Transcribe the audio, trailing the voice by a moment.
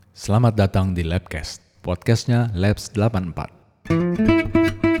Selamat datang di Labcast, podcastnya Labs 84.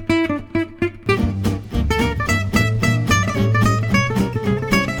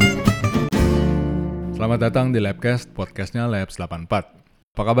 Selamat datang di Labcast, podcastnya Labs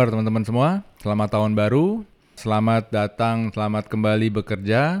 84. Apa kabar teman-teman semua? Selamat tahun baru, selamat datang, selamat kembali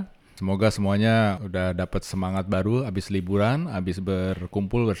bekerja. Semoga semuanya udah dapat semangat baru abis liburan, abis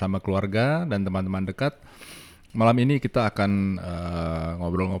berkumpul bersama keluarga dan teman-teman dekat. Malam ini kita akan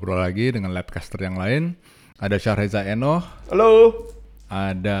ngobrol-ngobrol lagi dengan labcaster yang lain. Ada Syahreza Enoh. Halo.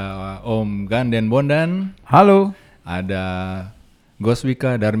 Ada Om Ganden Bondan. Halo. Ada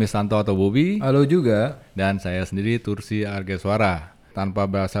Goswika Darmisanto atau Bobby. Halo juga. Dan saya sendiri Tursi Argeswara. Tanpa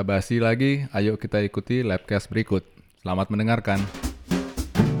basa-basi lagi, ayo kita ikuti labcast berikut. Selamat mendengarkan.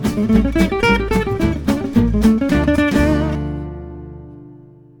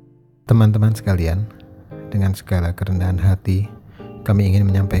 Teman-teman sekalian, dengan segala kerendahan hati, kami ingin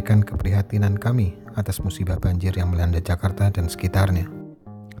menyampaikan keprihatinan kami atas musibah banjir yang melanda Jakarta dan sekitarnya.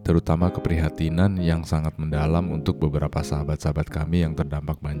 Terutama keprihatinan yang sangat mendalam untuk beberapa sahabat-sahabat kami yang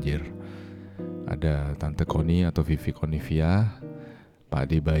terdampak banjir. Ada Tante Koni atau Vivi Konivia,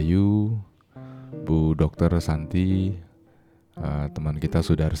 Pak Ade Bayu, Bu Dr. Santi, teman kita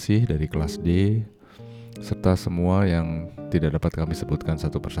Sudarsi dari kelas D, serta semua yang tidak dapat kami sebutkan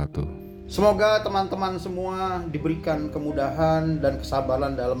satu persatu. Semoga teman-teman semua diberikan kemudahan dan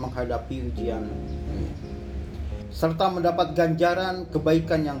kesabaran dalam menghadapi ujian, serta mendapat ganjaran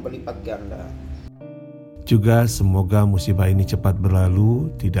kebaikan yang berlipat ganda. Juga semoga musibah ini cepat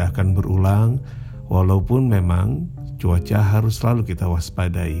berlalu, tidak akan berulang, walaupun memang cuaca harus selalu kita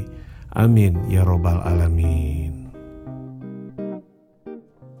waspadai. Amin ya robbal alamin.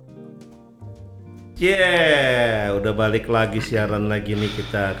 Udah balik lagi siaran lagi nih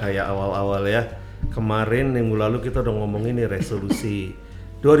kita kayak awal-awal ya. Kemarin minggu lalu kita udah ngomongin nih resolusi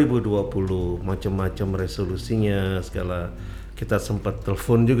 2020, macam-macam resolusinya segala. Kita sempat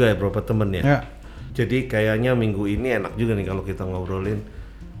telepon juga ya beberapa temen ya. Jadi kayaknya minggu ini enak juga nih kalau kita ngobrolin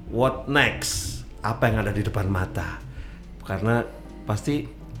what next, apa yang ada di depan mata. Karena pasti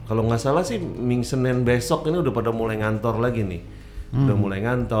kalau nggak salah sih Senin besok ini udah pada mulai ngantor lagi nih. Udah mulai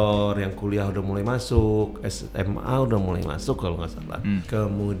ngantor, yang kuliah udah mulai masuk, SMA udah mulai masuk kalau nggak salah.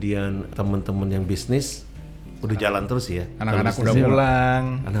 Kemudian teman-teman yang bisnis udah jalan terus ya. Anak-anak udah pulang.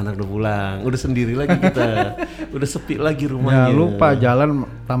 Anak-anak udah pulang, udah sendiri lagi kita. Udah sepi lagi rumahnya. Jangan lupa jalan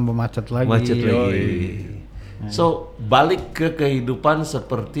tambah macet lagi. Macet lagi. So balik ke kehidupan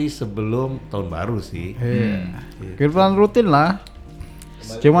seperti sebelum tahun baru sih. Kehidupan rutin lah.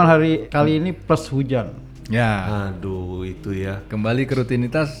 Cuman hari kali ini plus hujan. Ya, Aduh itu ya. kembali ke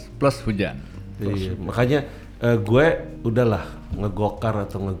rutinitas plus hujan. Iya, makanya gue udahlah ngegokar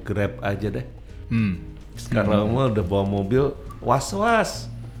atau ngegrab aja deh. Sekarang mah udah bawa mobil was-was,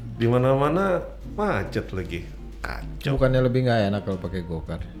 di mana-mana macet lagi. Kacau. Bukannya lebih nggak enak kalau pakai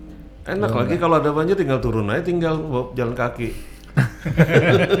gokar? Enak lagi kalau ada banjir tinggal turun aja, tinggal jalan kaki.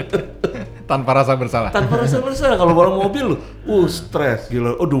 Tanpa rasa bersalah. Tanpa rasa bersalah. Kalau bawa mobil, stres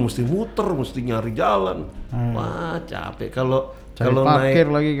gila. Aduh mesti muter, mesti nyari jalan. Wah capek. Kalau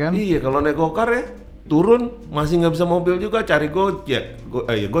parkir naik lagi kan? Iya kalau naik gokar ya turun masih nggak bisa mobil juga, cari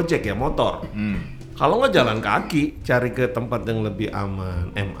gojek ya motor. Kalau nggak jalan kaki, cari ke tempat yang lebih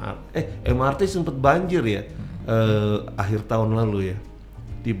aman. MRT sempet banjir ya akhir tahun lalu ya,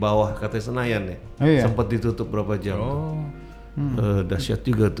 di bawah KT Senayan ya. Iya. Sempet ditutup berapa jam. Dahsyat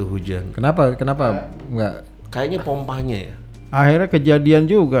juga tuh hujan. Kenapa nggak? Kayaknya pompanya ya. Akhirnya kejadian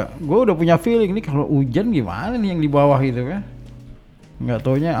juga. Gue udah punya feeling nih kalau hujan gimana nih yang di bawah itu kan. Nggak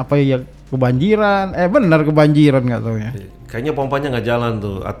taunya apa ya kebanjiran. Benar kebanjiran nggak taunya. Kayaknya pompanya nggak jalan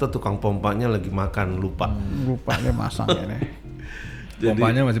tuh, atau tukang pompanya lagi makan lupa. Lupa deh masangnya deh.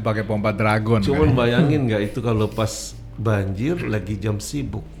 Pompanya masih pakai pompa Dragon. Cuman kan? bayangin nggak itu kalau pas banjir lagi jam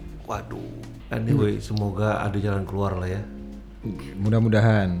sibuk. Waduh. Anyway, semoga ada jalan keluar lah ya.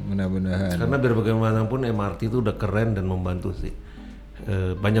 Mudah-mudahan. Karena biar bagaimanapun MRT itu udah keren dan membantu sih.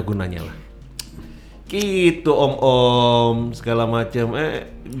 Banyak gunanya lah. Gitu om-om segala macam.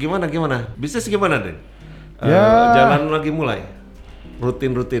 Gimana? Bisnis gimana deh? Jalan lagi mulai.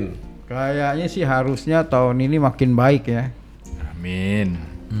 Rutin. Kayaknya sih harusnya tahun ini makin baik ya. Amin.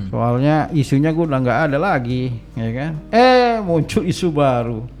 Soalnya isunya gue udah nggak ada lagi, ya kan? Muncul isu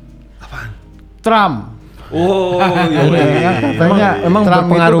baru. Apaan? Trump. Oh iya. Katanya emang Trump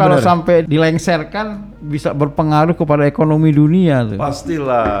berpengaruh itu kalau benar? sampai dilengserkan bisa berpengaruh kepada ekonomi dunia tuh.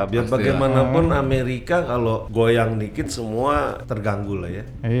 Pastilah, biar bagaimanapun Amerika kalau goyang dikit semua terganggu lah ya.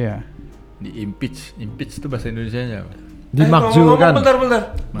 Iya. Di impeach itu bahasa Indonesianya apa? Dimakzulkan. Bentar.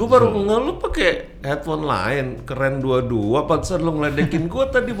 Gue baru ngeh lu pakai headphone lain, keren dua-dua. Pantesan lu ngeledekin gue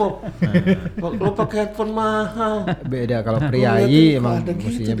tadi, Bob. Lu pakai headphone mahal. Beda kalau Gua priayi ngeliatin, emang ada gitu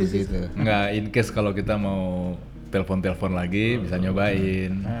mestinya di begitu. Nggak, in case kalau kita mau telepon lagi bisa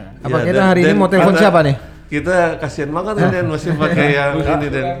nyobain. Apa Ya, kita dan- hari ini dan mau telepon kita- siapa nih? Kita kasihan banget nih Dan masih pakai yang ini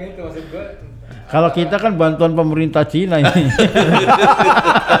Dan. Kalau kita kan bantuan pemerintah Cina ini.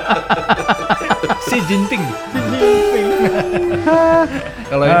 Si Jinping.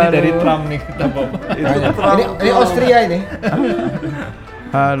 Kalau ini dari Trump nih kita Bob. Ini Austria ini.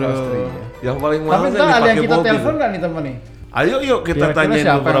 Aduh. Yang paling mahal Tapi kan ntar ada yang dipakai kita mobil. telepon nggak nih teman nih? Ayo yuk kita Kira-kira tanyain siapa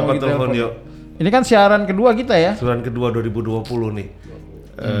yang beberapa mau kita telepon telepon? yuk. Ini kan siaran kedua kita ya. Suran kedua 2020 nih.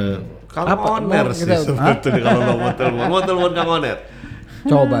 Kang Apa? Oner Mau sih kita- sebetulnya kalau lo mau telepon Kang Oner.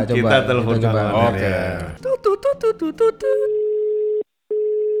 Coba. Kita telepon Kita Kang coba. Oner Oke. ya.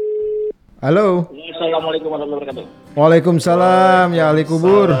 Halo. Assalamualaikum warahmatullahi wabarakatuh. Waalaikumsalam ya Ali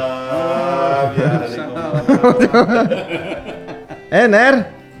kubur. Ner,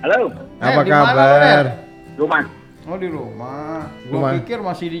 Halo, apa di mana lo, kabar? rumah. Oh di rumah. Rumah. Gua pikir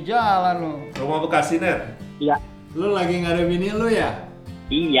masih di jalan lo. Rumah Bekasi Ner. Iya. Lu lagi nggak ada bini lu ya?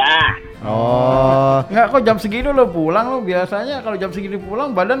 Iya. Oh, Enggak kok jam segini lo pulang lo, biasanya kalau jam segini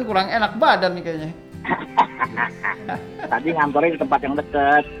pulang badan kurang enak badan nih kayaknya. Tadi ngantornya di tempat yang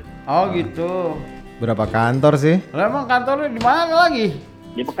dekat, Oh gitu. berapa kantor sih? Lah emang kantornya di mana lagi?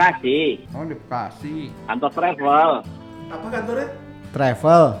 di Bekasi, Oh di Bekasi. kantor travel. Apa kantornya?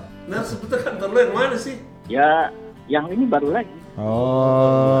 Travel. Ner sebetulnya kantor lo yang mana sih? Ya, yang ini baru lagi.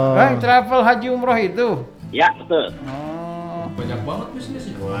 Oh. Yang travel haji umroh itu. Ya, betul. Oh. Banyak banget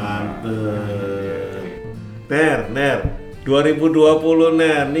bisnisnya. Mantep. Ner, 2020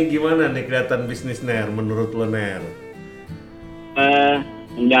 Ner, nih gimana nih kelihatan bisnis Ner menurut lo Ner?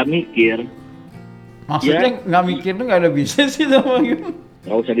 Nggak mikir, Maksudnya nggak mikir tuh nggak ada bisnis itu apa gimana?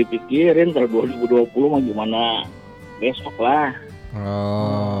 nggak usah dipikirin. Terus 2020 mah gimana besok lah.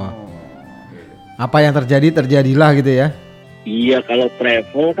 Oh. Apa yang terjadilah gitu ya? Iya, kalau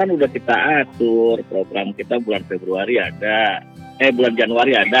travel kan udah kita atur. Program kita bulan Februari ada. Bulan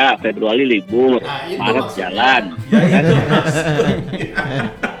Januari ada, Februari libur, Maret jalan.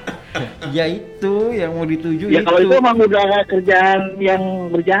 Ya itu yang mau dituju Ya itu. kalau itu emang udah kerjaan yang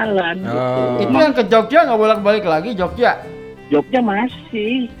berjalan. Oh. Itu yang ke Jogja nggak bolak-balik lagi Jogja. Jobnya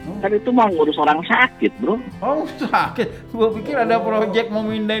masih, kan itu mah ngurus orang sakit, bro. Oh sakit. Gua pikir ada proyek mau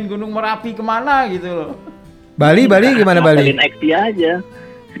mindahin Gunung Merapi kemana gitu loh. Bali gimana Bali? Ngapain ekti aja.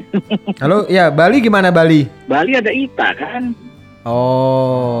 Halo, ya Bali gimana Bali? Bali ada Ita kan.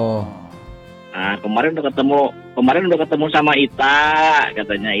 Oh. Nah, kemarin udah ketemu sama Ita,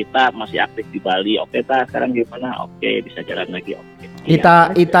 katanya Ita masih aktif di Bali. Oke, Ta, sekarang gimana? Oke, bisa jalan lagi. Oke.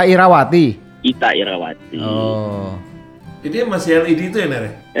 Ita Irawati. Ita Irawati. Oh. Ini masih LED itu ya Ner?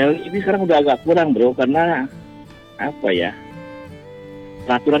 Ini sekarang udah agak kurang, bro, karena apa ya?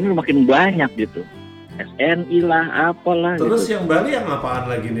 Peraturannya makin banyak gitu. SNI lah, apalah Terus gitu. yang Bali yang apaan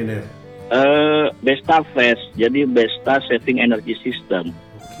lagi nih Ner? Besta Fest, jadi Besta Saving Energy System.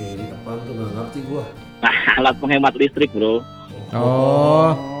 Oke, ini apaan tuh gak ngerti gua. Nah, alat penghemat listrik, bro. Oh.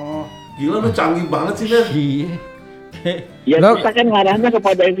 Gila lu canggih banget sih Ner. Iya. Ya Lo- kita kan ngarahnya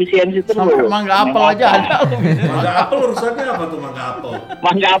kepada efisiensi terus. Sampai mangga apel aja ada. Mangga apel urusannya apa tuh mangga apel?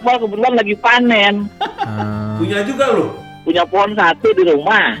 Mangga apel kebetulan lagi panen. Ah. Punya juga lu? Punya pohon satu di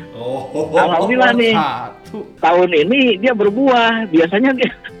rumah. Oh, Alhamdulillah nih. Satu. Tahun ini dia berbuah. Biasanya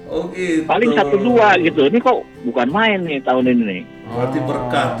dia Oh gitu. paling 1-2 gitu. Ini kok bukan main nih tahun ini nih. Berarti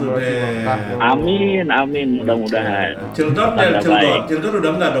berkah tuh Berarti Ner. berkah, bro. Amin, mudah-mudahan. Cildon Tanda Ner, Cildon. baik. Cildon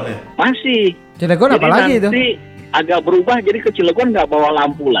udah enggak dong ya? Masih. Cilegon apa Jadi lagi itu? nanti agak berubah, jadi ke Cilegon nggak bawa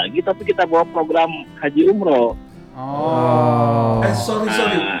lampu lagi, tapi kita bawa program haji umroh. Oh. Sorry.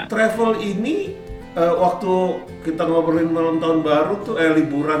 Ah. Travel ini waktu kita ngobrolin malam tahun baru tuh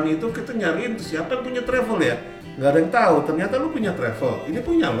liburan itu kita nyariin tuh siapa yang punya travel ya? Nggak ada yang tahu. Ternyata lu punya travel. Ini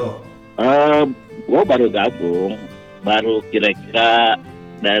punya lo. Gua baru gabung, baru kira-kira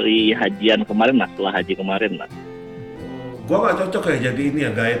dari hajian kemarin lah, setelah haji kemarin lah. Gua nggak cocok ya jadi ini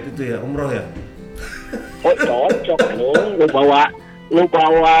ya guide itu ya umroh ya. Oh cocok lu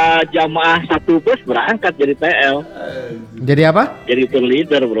bawa jamaah satu bus berangkat jadi TL, Jadi apa? jadi tour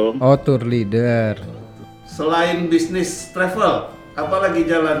leader, bro. Oh, tour leader. Selain bisnis travel, apa lagi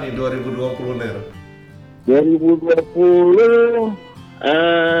jalan nih 2020 Ner? 2020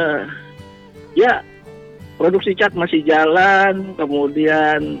 ya produksi cat masih jalan,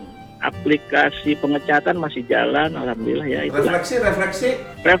 kemudian aplikasi pengecatan masih jalan, alhamdulillah ya itulah.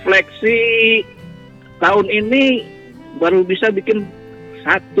 Refleksi. Tahun ini baru bisa bikin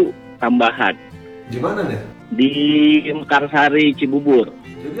 1 tambahan. Gimana nih? di Mekarsari Cibubur.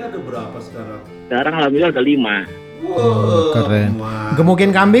 Jadi ada berapa sekarang? Sekarang alhamdulillah ada 5. Wow, Keren. wah.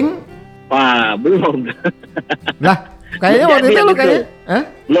 Gemukin kambing? Wah, belum. Lah, kayaknya Belum waktu jadi itu yang lu itu. kayaknya, Hah?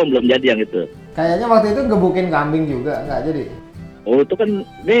 belum jadi yang itu. Kayaknya waktu itu gebukin kambing juga, nggak jadi. Oh, itu kan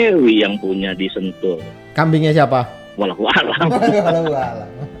Dewi yang punya di Sentul. Kambingnya siapa? Walau alam.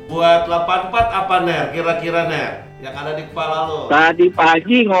 Buat 84 apa Ner? Kira-kira Ner? Yang ada di kepala lo? Tadi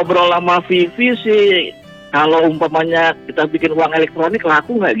pagi ngobrol sama Vivi sih, kalau umpamanya kita bikin uang elektronik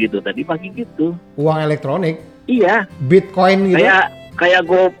laku nggak gitu? Tadi pagi gitu. Uang elektronik, Iya, Bitcoin gitu. kayak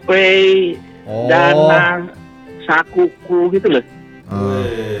GoPay, Oh. Dana, Sakuku gitu loh.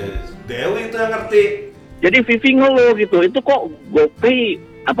 Wih, Dewi itu yang ngerti. Jadi Vivi ngeluh gitu, itu kok GoPay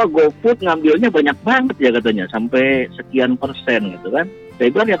GoFood ngambilnya banyak banget ya katanya, sampai sekian persen gitu kan. Saya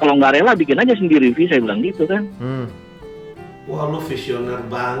bilang ya kalau nggak rela bikin aja sendiri Vi, saya bilang gitu kan. Wah, lu visioner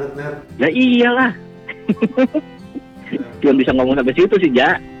banget Ner. Ya iyalah. Cuma bisa ngomong sampai situ sih,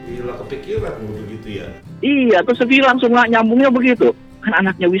 Ja. Gila kepikiran lu begitu ya. Iya, terus Vivi langsung nggak nyambungnya begitu. Kan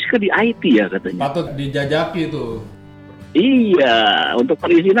anaknya Wiska di IT ya katanya. Patut dijajaki tuh. Iya, untuk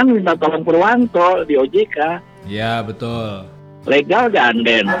perizinan minta tolong Purwanto di OJK. Iya, betul. Legal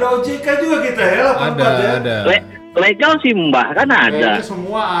ganden. Ada OJK juga kita ya, 84 ya. Ada. Legal sih Mbah kan ada. Kayaknya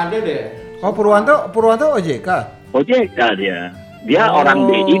semua ada deh. Oh, Purwanto OJK. OJK dia. Dia Oh. orang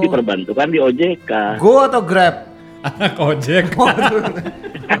BI diperbantukan di OJK. Go atau Grab? Anak ojek.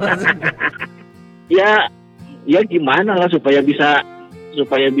 Ya gimana lah supaya bisa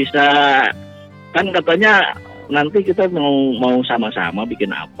kan katanya nanti kita mau sama-sama bikin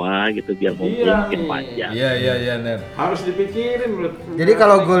apa gitu biar mungkin panjang. Iya, Ner. Harus dipikirin lu. Jadi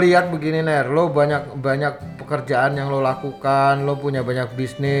kalau gue lihat begini Ner, lo banyak pekerjaan yang lo lakukan, lo punya banyak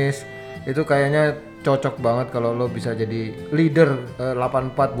bisnis, itu kayaknya cocok banget kalau lo bisa jadi leader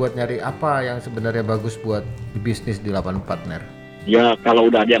 84 buat nyari apa yang sebenarnya bagus buat bisnis di 84 Ner. Ya kalau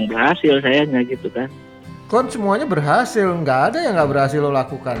udah ada yang berhasil sayangnya gitu kan. Kan semuanya berhasil, nggak ada yang nggak berhasil lo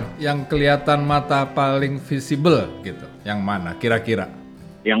lakukan. Yang kelihatan mata paling visible gitu. Yang mana kira-kira?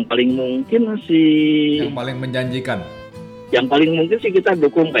 Yang paling mungkin sih Yang paling menjanjikan. yang paling mungkin sih kita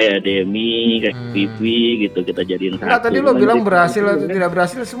dukung kayak Demi, kayak Vivi gitu, kita jadiin satu. Enggak, tadi lo Cuman bilang jadi- berhasil atau tidak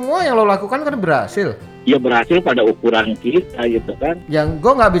berhasil, semua yang lo lakukan kan berhasil. Ya berhasil pada ukuran kita gitu kan. Yang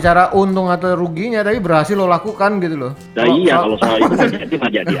gue nggak bicara untung atau ruginya, tapi berhasil lo lakukan gitu loh. Nah iya kalau soal itu mah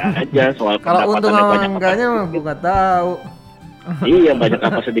jadi aja soal Kalau untung pendapatannya sama banyak apa enggaknya mah gue nggak tahu. Iya banyak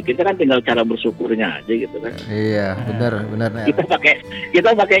apa sedikitnya kan tinggal cara bersyukurnya aja gitu kan. Iya, benar Ner.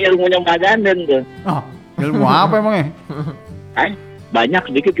 Kita pakai ilmunya Mbak Ganden tuh. Oh, ilmu apa emangnya? Banyak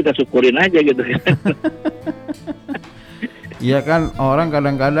sedikit kita syukurin aja gitu kan. Iya kan orang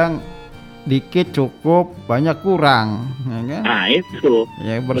kadang-kadang dikit cukup, banyak kurang, ya kan? Nah itu.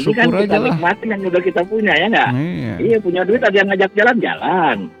 Ya Ini kan bersyukur kita aja lah. nikmatin yang udah kita punya ya nggak? Iya. Iya punya duit ada yang ngajak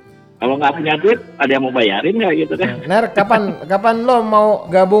jalan-jalan. Kalau nggak punya duit ada yang mau bayarin nggak gitu kan? Ner, kapan lo mau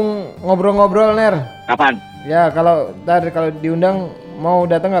gabung ngobrol-ngobrol Ner? Kapan? Ya kalau diundang mau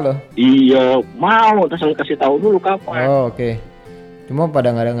datang nggak lo? Iya mau, terus selalu kasih tahu dulu kapan. Oh, oke. Cuma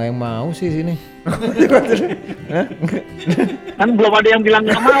pada nggak ada yang mau sih sini. Kan belum ada yang bilang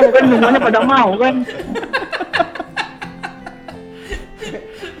nggak mau kan, semuanya pada mau kan.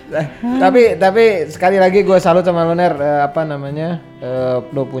 Tapi sekali lagi gue salut sama lo Ner.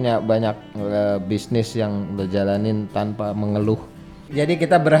 Lo punya banyak bisnis yang lo jalanin tanpa mengeluh. Jadi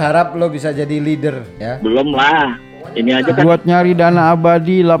kita berharap lo bisa jadi leader ya. Belum lah. Ini aja kan. Buat nyari dana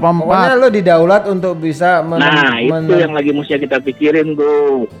abadi Pokoknya 84. lo didaulat untuk bisa Nah itu yang lagi mesti kita pikirin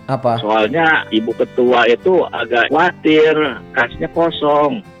tuh. apa? Soalnya ibu ketua itu agak khawatir kasnya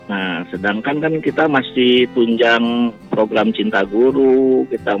kosong. Nah sedangkan kan kita masih tunjang program Cinta Guru,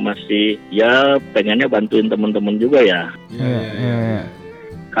 kita masih ya pengennya bantuin teman-teman juga ya. Iya.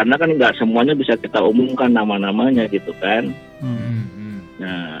 Karena kan nggak semuanya bisa kita umumkan nama-namanya gitu kan.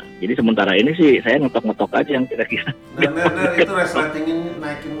 Nah jadi sementara ini sih saya ngetok-ngetok aja yang kira-kira. Ner, itu resletingin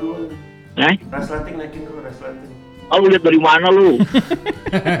naikin dulu. Nah, Resleting naikin dulu, resleting. oh lu lihat dari mana lu?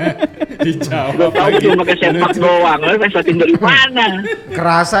 Dijawab Udah tahu lagi. cuma pakai sepak doang, lu resleting dari mana?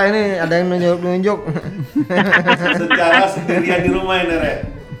 Kerasa ini ada yang nunjuk-nunjuk. Secara sendirian di rumah ini, Ner.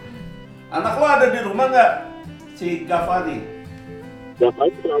 Anak lo ada di rumah nggak? Si Gavani? Gak tahu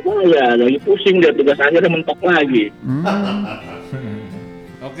kenapa ya, lagi pusing dia tugas akhirnya mentok lagi.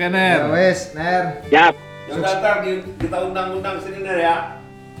 Oke, Ya Ner. wes, Ner. Siap, Yaudah ntar kita undang-undang sini Ner ya.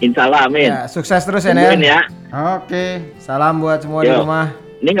 insya Allah amin. Ya, sukses terus ya Tungguin Ner. ya. Oke. Salam buat semua di Yo. rumah.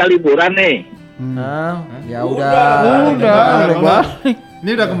 Ini nggak liburan nih. Nah, ya Udah. Udah balik. Ini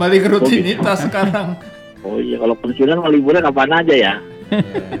udah kembali ke rutinitas sekarang. Oh iya, kalau pensiunan mau liburan kapan aja ya?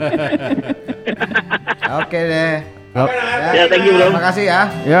 Oke deh. Ya, thank you, Bro. Terima kasih ya.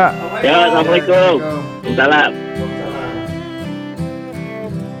 Ya. Ya, assalamualaikum. Salam.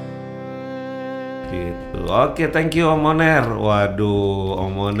 Gitu. Oke, thank you Om Moner. Waduh,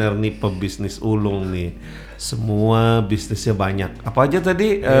 Om Moner nih pebisnis ulung nih. Semua bisnisnya banyak. Apa aja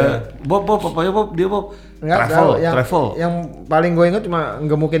tadi? Bob, apa ya Bob? Dia Bob. Enggak, Travel. Yang paling gue ingat cuma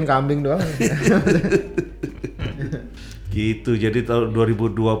gemukin kambing doang. Gitu. Jadi tahun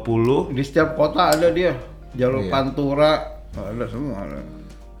 2020 Di setiap kota ada dia. Jalur Iya. Pantura ada semua.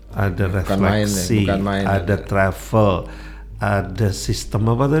 ada Bukan main refleksi, ya, bukan main. ada travel, ada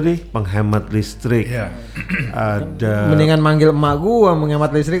sistem apa tadi? Penghemat listrik. Iya. Ada Mendingan manggil emak gua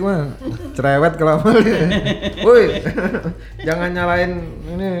menghemat listrik mah. Cerewet kalau mau. Woi. Jangan nyalain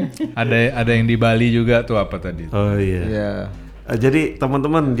ini. Ada yang di Bali juga tuh apa tadi? Oh iya. Iya. Jadi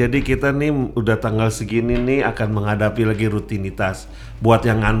teman-teman, jadi kita nih udah tanggal segini nih akan menghadapi lagi rutinitas. Buat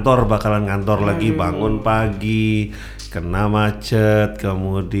yang ngantor bakalan ngantor lagi, bangun pagi, kena macet,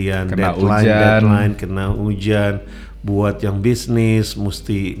 kemudian Kena deadline, kena hujan. Buat yang bisnis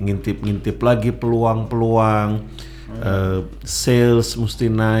mesti ngintip-ngintip lagi peluang-peluang, sales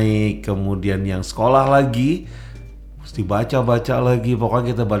mesti naik, kemudian yang sekolah lagi mesti baca-baca lagi.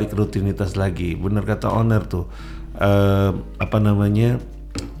 Pokoknya kita balik ke rutinitas lagi. Bener kata owner tuh. Apa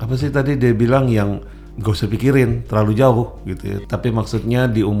sih tadi dia bilang yang gak usah pikirin terlalu jauh gitu ya. Tapi maksudnya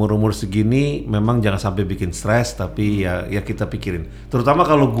di umur-umur segini memang jangan sampai bikin stres, tapi ya kita pikirin. Terutama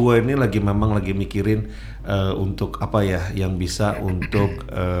kalau gue ini lagi mikirin untuk apa ya yang bisa untuk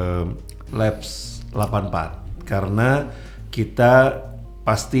Labs 84. Karena kita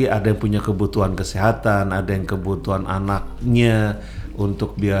pasti ada yang punya kebutuhan kesehatan, ada yang kebutuhan anaknya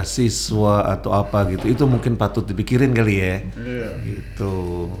untuk beasiswa atau apa gitu. Itu mungkin patut dipikirin kali ya. Iya. Gitu.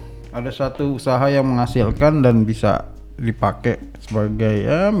 Ada satu usaha yang menghasilkan dan bisa dipakai sebagai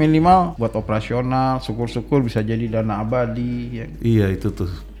ya minimal buat operasional, syukur-syukur bisa jadi dana abadi ya. Iya itu tuh.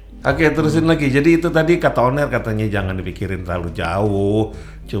 Oke, terusin lagi. Jadi itu tadi kata owner katanya jangan dipikirin terlalu jauh.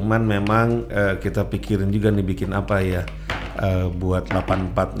 Cuman memang kita pikirin juga nih bikin apa ya buat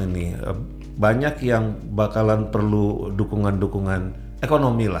 84 ini. Banyak yang bakalan perlu dukungan-dukungan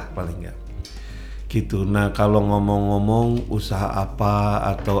ekonomi lah paling nggak. Gitu. Nah kalau ngomong-ngomong usaha apa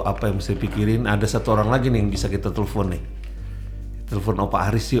atau apa yang mesti pikirin, ada satu orang lagi nih yang bisa kita telepon nih. Telepon Opa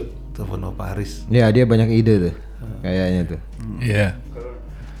Aris yuk. Telepon Opa Aris. Ya, dia banyak ide tuh. Kayaknya tuh. Iya.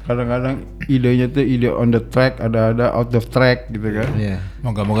 Kadang-kadang idenya tuh ide on the track, ada out of track gitu kan. Iya.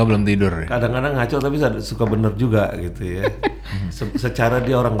 Moga-moga belum tidur ya. Kadang-kadang ngaco tapi suka bener juga gitu ya. Secara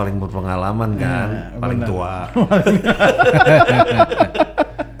dia orang paling berpengalaman kan, paling tua.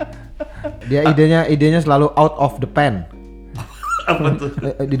 Dia idenya selalu out of the pen. Apa tuh?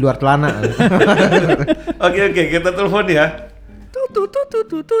 Di luar celana. Oke, kita telepon ya.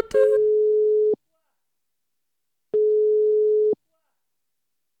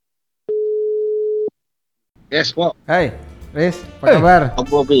 Yes, Pak. Hai, Riz, apa kabar? Om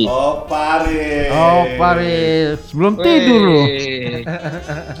Bobi. Oh, Paris. Oh, Paris, belum tidur loh.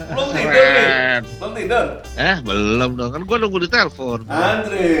 Belum tidur nih. Belum tidur. Belum dong. Kan gua nunggu di telepon.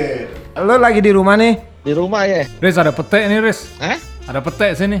 Andre. Lo lagi di rumah nih? Di rumah ya. Riz, ada pete nih Riz. Ada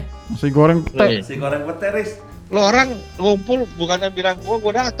pete sini. Nasi goreng pete. Si goreng peteris. Lo orang ngumpul bukannya bilang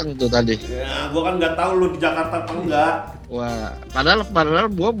gua datang tuh tadi. Ya, gua kan nggak tahu lu di Jakarta apa enggak. Wah, padahal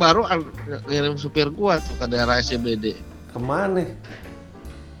gua baru ngirim supir gua tuh ke daerah SCBD. Kemana?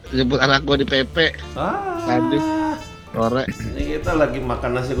 Jemput anak gua di PP tadi sore. Ini kita lagi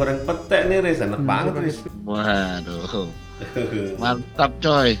makan nasi goreng pete nih, Riz. Enak banget, Riz. Waduh. Mantap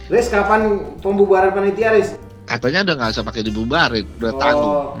coy. Riz, kapan pembubaran panitia, Riz? Katanya udah nggak usah pakai dibubarin, udah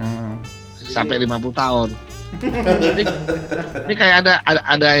tanggung sampai 50 tahun. Ini kayak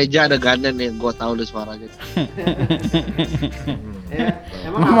ada Eja, ada Ganden nih, gue tahu deh suaranya.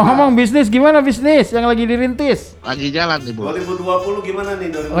 Ngomong-ngomong bisnis, gimana bisnis yang lagi dirintis? Lagi jalan nih, Bu. 2020 gimana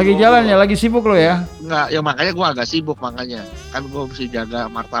nih 2020? Lagi jalan ya, lagi sibuk lo ya? Enggak, ya makanya gue agak sibuk makanya. Kan gue mesti jaga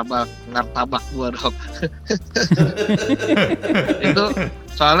martabak gue dong. Itu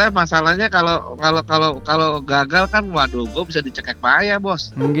soalnya masalahnya kalau gagal kan, waduh, gue bisa dicekek payah,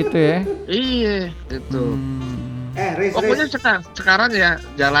 Bos. Gitu ya. Iya, itu. Riz, Pokoknya sekarang ya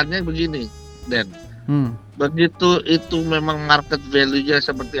jalannya begini, Den. Begitu itu memang market value-nya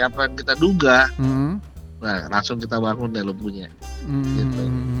seperti apa yang kita duga, nah langsung kita bangun deh lo punya. Gitu.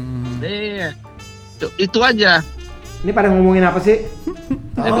 Iya, itu aja. Ini pada ngomongin apa sih?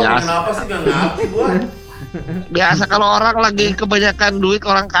 Biasa. Kenapa sih nggak ngerti gua? Biasa kalau orang lagi kebanyakan duit,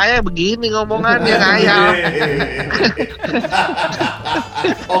 orang kaya begini ngomongannya kaya.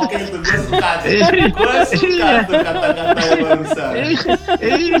 Oke tuh, gue suka tuh kata-kata yang barusan.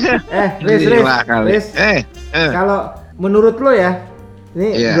 Iya. Riz, kalau menurut lo ya,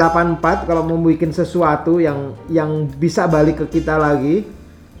 ini Iya. 84 kalau mau bikin sesuatu yang bisa balik ke kita lagi,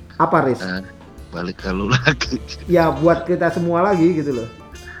 apa Riz? Balik ke lu lagi. Ya buat kita semua lagi gitu loh.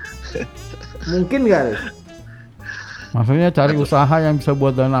 Mungkin nggak Riz? Maksudnya cari usaha yang bisa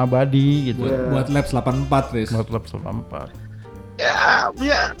buat dana abadi gitu. Buat Labs 84, Riz. Buat Labs 84.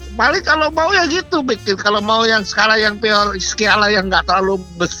 Ya, paling kalau mau ya gitu bikin. Kalau mau yang skala yang skala yang nggak terlalu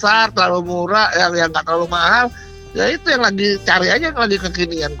besar, terlalu murah, yang nggak terlalu mahal, ya itu yang lagi cari aja, yang lagi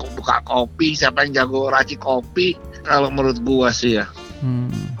kekinian. Buka kopi, siapa yang jago racik kopi? Kalau menurut gua sih ya.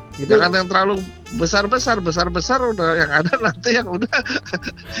 Itu Jangan yang terlalu besar udah yang ada nanti yang udah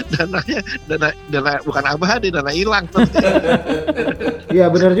dana bukan abadi, dana hilang.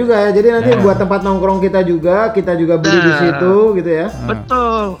 ya benar juga ya. Jadi nanti buat tempat nongkrong kita juga beli di situ gitu ya.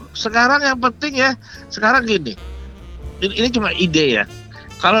 Betul. Sekarang yang penting ya, sekarang gini. Ini cuma ide ya.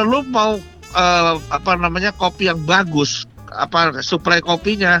 Kalau lu mau kopi yang bagus, suplai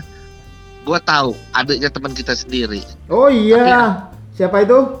kopinya, gua tahu adiknya teman kita sendiri. Oh iya. Siapa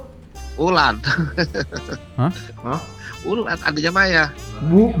itu? Ulan. Hah? Ulan, adiknya Maya.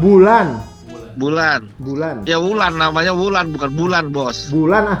 Bulan. Ya Wulan, namanya Wulan, bukan Bulan, Bos.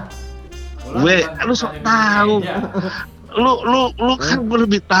 Bulan ah. Lu sok tahu. Lu kan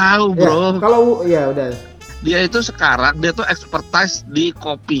lebih tahu, Bro. Ya, kalau ya udah. Dia itu sekarang dia tuh expertise di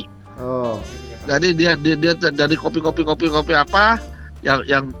kopi. Oh. Jadi dia dari kopi apa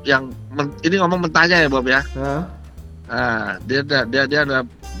yang ini ngomong mentahnya ya, Bob ya. Hah? Nah, dia ada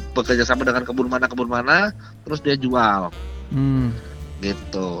bekerja sama dengan kebun mana, terus dia jual.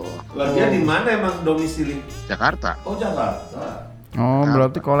 Gitu. Dia di mana emang domisili? Jakarta. Oh, Jakarta. Oh,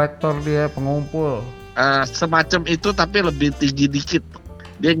 berarti kolektor dia, pengumpul. Semacam itu tapi lebih tinggi dikit.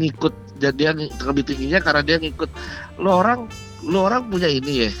 Dia ngikut, jadi lebih tingginya karena dia ngikut. Lu orang punya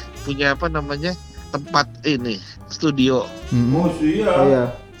ini ya, punya tempat ini, studio. Oh iya. Iya.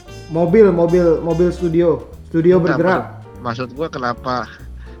 Mobil studio bergerak. Maksud gua kenapa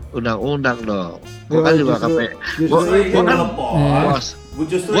undang-undang dong? Ya, Gua kan juga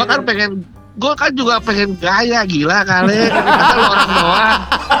Gua kan juga pengen gaya, gila kali. Kata lu orang doang.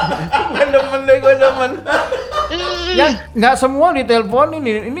 Gue demen. Ya, nggak semua ditelepon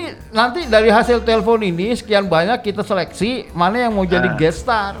ini. Ini nanti dari hasil telepon ini sekian banyak kita seleksi mana yang mau jadi guest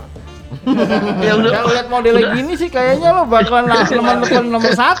star. Ya udah. Kalau lihat modelnya gini sih kayaknya lo bakalan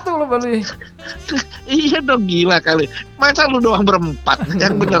nomor 1 lo berarti. Iya dong, gila kali. Masa lu doang berempat?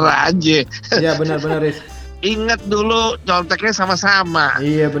 Yang bener aja. Iya benar-benar Riz. Ingat dulu conteknya sama-sama.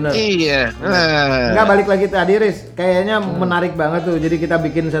 Iya benar. Iya. Nggak balik lagi tadi Riz. Kayaknya menarik banget tuh. Jadi kita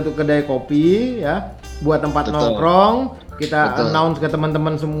bikin satu kedai kopi ya, buat tempat nongkrong. Kita announce ke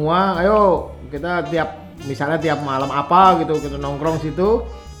teman-teman semua. Ayo kita misalnya tiap malam apa gitu kita nongkrong situ.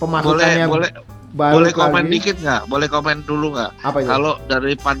 Pemasukannya boleh komen dikit nggak? Boleh komen dulu nggak? Apa itu? Kalau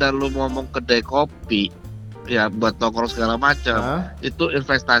daripada lu ngomong kedai kopi, ya buat nongkrong segala macam, itu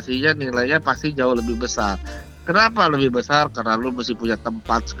investasinya nilainya pasti jauh lebih besar. Kenapa lebih besar? Karena lu mesti punya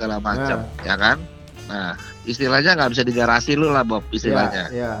tempat segala macam, ya kan? Nah, istilahnya nggak bisa di garasi lu lah, Bob, istilahnya.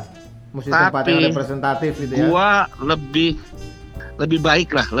 Ya. Mesti tempat yang representatif gitu ya. Gua lebih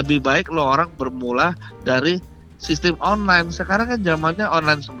baik lo orang bermula dari sistem online. Sekarang kan zamannya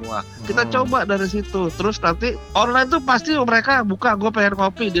online semua. Kita coba dari situ. Terus nanti online tuh pasti mereka buka, gue pengen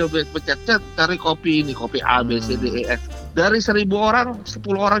kopi, dia pencet cari kopi ini, kopi A, B, C, D, E, F. Dari 1000 orang, 10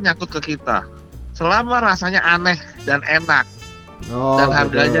 orang nyangkut ke kita. Selama rasanya aneh dan enak. Dan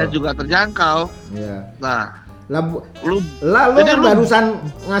harganya juga terjangkau. Iya. Nah, lu kan barusan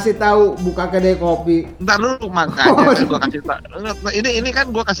ngasih tahu buka kedai kopi. Ntar lu makanya kan gua kasih tahu. Ini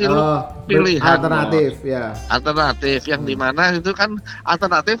kan gua kasih lu pilihan alternatif ya. Alternatif yang dimana itu kan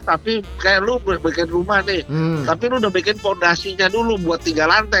alternatif tapi kayak lu bikin rumah nih. Tapi lu udah bikin fondasinya dulu buat 3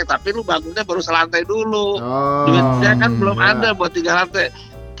 lantai, tapi lu bangunnya baru selantai dulu. Duitnya kan belum ada buat 3 lantai.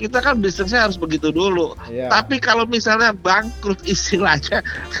 Kita kan bisnisnya harus begitu dulu. Tapi kalau misalnya bangkrut istilahnya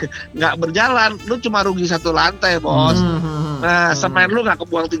nggak berjalan, lu cuma rugi 1 lantai, Bos. Nah, semen lu nggak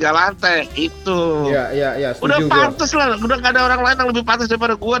kebuang 3 lantai, itu. Iya, udah pantas lah, udah nggak ada orang lain yang lebih pantas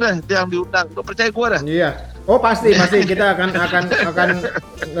daripada gua dah yang diundang. Lu percaya gua dah. Iya. Oh pasti kita akan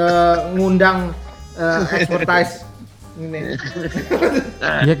ngundang expertise ini.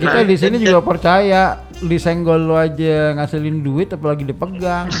 Ya kita di sini juga percaya, disenggol lu aja ngasilin duit apalagi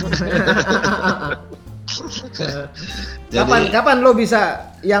dipegang. Kapan lo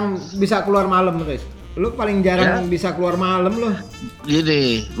bisa keluar malam, Riz? Lu paling jarang bisa keluar malam lu.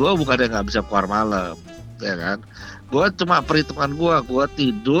 Gini, gue bukannya nggak bisa keluar malam, ya kan? Gue cuma perhitungan gue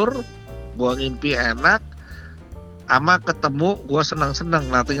tidur, gue ngimpi enak, sama ketemu gue senang-senang.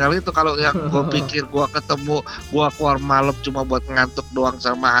 Nah tinggal itu kalau yang gue pikir gue ketemu, gue keluar malam cuma buat ngantuk doang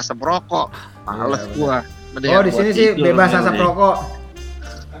sama asap rokok, males gue. Oh di sini sih bebas asap rokok.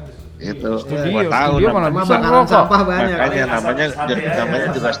 Itu Studio, gue tahu studio mana namanya, bisa ngerokok. Sampah banyak. makanya namanya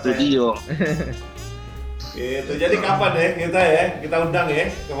juga studio. Gitu. Jadi kapan kita undang ya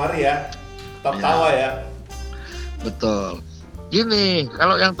kemari ya. Top tawa ya. Betul. Gini,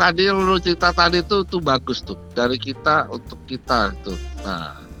 kalau yang tadi lu cerita tadi tuh bagus tuh, dari kita untuk kita itu.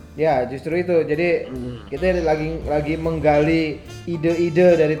 Nah, Ya justru itu. Jadi kita lagi menggali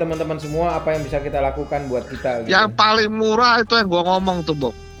ide-ide dari teman-teman semua apa yang bisa kita lakukan buat kita. Gitu. yang paling murah itu yang gua ngomong tuh,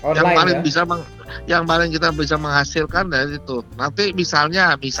 Bob. Yang Online paling ya? bisa yang paling kita bisa menghasilkan dari itu. Nanti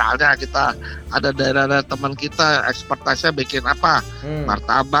misalnya kita ada daerah teman kita ekspertisnya bikin apa,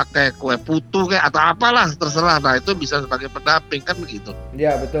 martabak kayak kue putu kayak atau apalah terserah. Nah itu bisa sebagai pendamping kan begitu.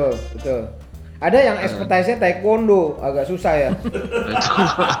 Ya betul. Ada yang expertise-nya taekwondo, agak susah ya.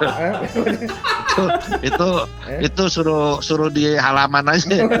 itu suruh di halaman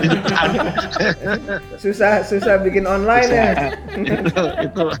aja. susah bikin online ya.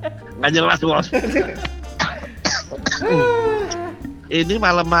 itu nggak jelas bos. Ini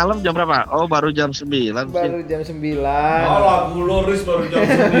malam-malam jam berapa? Oh baru jam 9 sih. Baru jam 9. Oh lagu Loris baru jam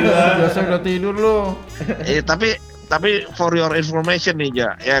 9. Biasa udah tidur lu. Tapi for your information nih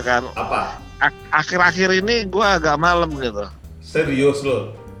ya kan. Apa? Akhir-akhir ini gue agak malam gitu. Serius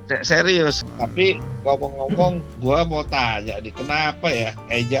lo? Serius. Tapi ngomong-ngomong, gue mau tanya nih, kenapa ya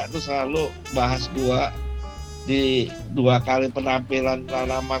Eja tuh selalu bahas gue di 2 kali penampilan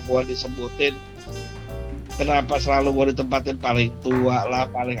nama gue disebutin. Kenapa selalu gue ditempatin paling tua lah,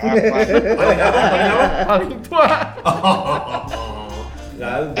 paling apa? Paling tua.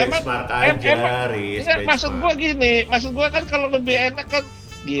 Enggak, benchmark aja, Riz. Maksud gue kan kalau lebih enak kan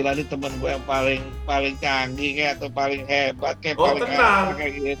gila nih temen gue yang paling canggih kayak atau paling hebat kayak paling tenang.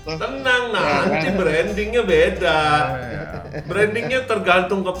 kayak gitu. Tenang, nanti brandingnya beda. Brandingnya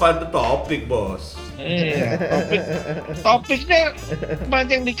tergantung kepada topik, bos. Iya, topiknya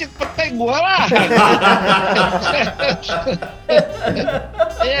mancing dikit petai gue lah.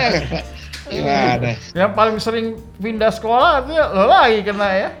 Iya. Gimana? Yang paling sering pindah sekolah itu lo lagi kena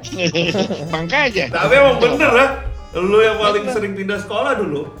ya. Makanya. Tapi emang bener ya. Lu yang paling sering pindah sekolah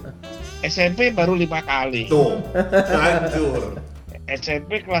dulu. SMP baru 5 kali. Tuh, hancur.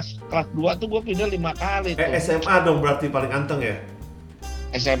 SMP kelas 2 tuh gue pindah 5 kali tuh. SMA dong berarti paling anteng ya?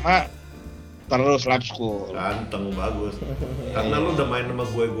 SMA terus lab school. Ganteng, bagus. Karena lu udah main sama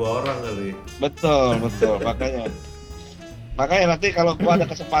gue orang kali. Betul, makanya nanti kalau gue ada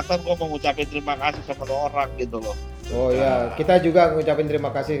kesempatan gue mau ngucapin terima kasih sama orang gitu loh. Oh ya, kita juga ngucapin terima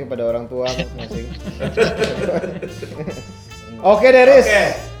kasih kepada orang tua masing-masing. Oke, Deris. Oke,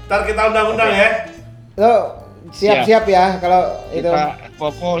 ntar kita undang-undang ya. Lo siap-siap ya kalau itu.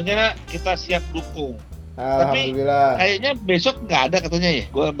 Pokoknya kita siap dukung. Alhamdulillah. Tapi kayaknya besok nggak ada katanya ya.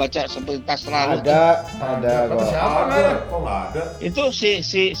 Gue baca sepintas lalu. Ada kok. Siapa Ada, kok nggak ada? Itu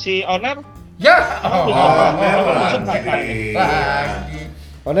si owner. Ya. Lagi.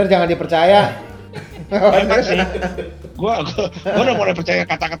 Owner jangan dipercaya. Emang sih. Gue udah mulai percaya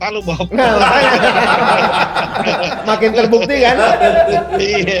kata-kata lu, Bob. Nah, makanya. Makin terbukti kan?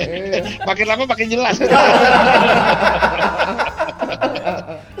 Iya. Makin lama makin jelas.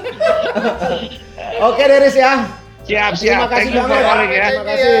 Oke, Deris ya. Siap. Terima kasih Thank you for banget. calling ya. Terima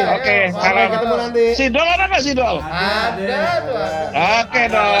kasih. Oke, Sampai salam. ketemu nanti. Si Dol ada nggak si Dol? Ada tuh. Oke,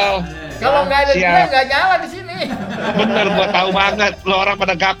 Dol. Kalau nggak ada dia Siap. nggak nyala di sini. Bener, gua tahu banget lo orang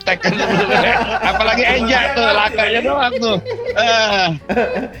pada gaptek kan. Apalagi Eja tuh, lakanya doang tuh.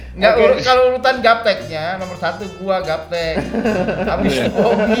 Nggak Oke. kalau urutan gapteknya nomor 1 gua gaptek. Habis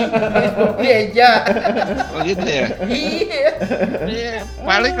Bobby Eja. Oh gitu ya. Iya. Iya,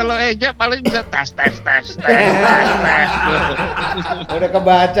 paling kalau Eja paling bisa tes. Udah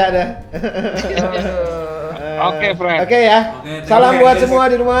kebaca dah. Oke, Fred. Oke ya. Salam buat semua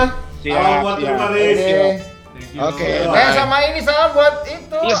di rumah. Salam buat rumah, Riz. Oke. Sama ini salam buat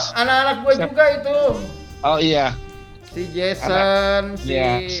itu Yes. anak-anak gue Siap. juga itu. Oh iya, Si Jason,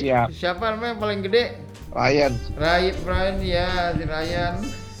 Iya, siap. siapa namanya yang paling gede? Ryan. Brian ya, si Ryan.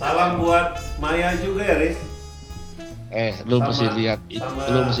 Salam buat Maya juga ya, Riz. Lu Sama- mesti lihat, sama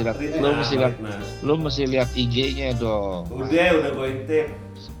Ritna. lu mesti lihat IG-nya dong. Udah gue intip.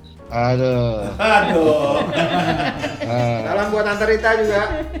 Aduh. Aduh. Salam buat Tante Rita juga.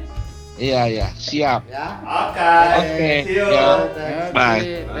 Iya, siap. Ya. Oke. Oke. See you. Ya. Oke,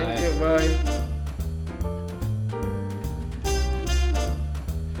 Bye. Thank you, bye.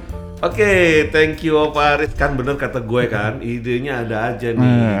 Oke, thank you Pak Aris. Kan bener kata gue kan, idenya ada aja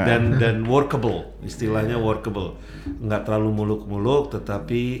nih dan workable, istilahnya workable. Nggak terlalu muluk-muluk,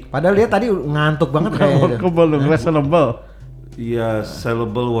 tetapi Padahal dia tadi ngantuk banget kayaknya. Workable, reasonable. iya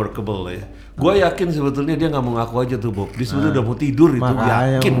sellable, workable ya. Gue yakin sebetulnya dia nggak mau ngaku aja tuh Bob. Dia sebetulnya udah mau tidur itu,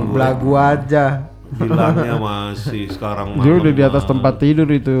 Makanya yakin gue. belagu aja. Bilangnya masih sekarang malam. Dia udah di atas tempat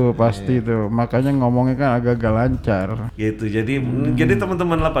tidur itu pasti itu. Makanya ngomongnya kan agak-agak lancar. Gitu. Jadi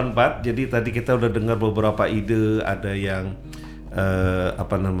teman-teman 84, jadi tadi kita udah dengar beberapa ide, ada yang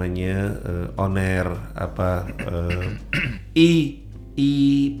apa namanya? On air apa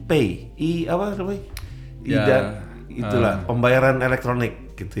e-pay. Apa namanya? Ya, Itulah pembayaran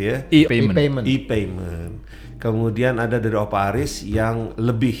elektronik gitu ya. E-payment. E-payment. Kemudian ada dari Opa Aris yang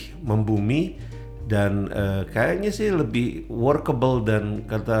lebih membumi dan kayaknya sih lebih workable dan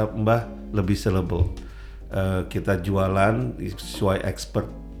kata Mbah lebih sellable. Kita jualan sesuai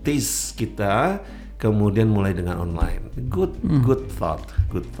expertise kita, kemudian mulai dengan online. Good thought.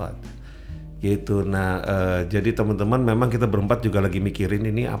 Gitu. Nah, jadi teman-teman memang kita berempat juga lagi mikirin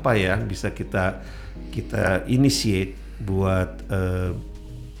ini apa ya bisa kita initiate buat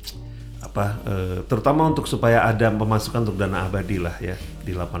terutama untuk supaya ada pemasukan untuk dana abadi lah ya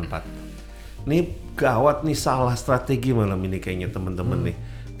di 84. Ini gawat nih, salah strategi malam ini kayaknya teman-teman nih.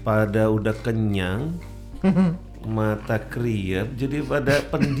 Pada udah kenyang, mata kriep, jadi pada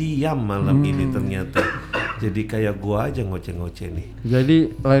pendiam malam ini ternyata. Jadi kayak gua aja ngoceh-ngoceh nih.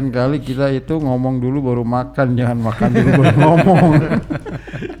 Jadi lain kali kita itu ngomong dulu baru makan, jangan makan dulu baru ngomong.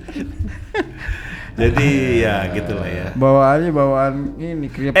 Jadi ya gitulah ya. Bawaan ini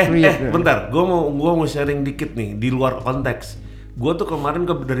kriep-kriep. Bentar, gua mau sharing dikit nih di luar konteks. Gua tuh kemarin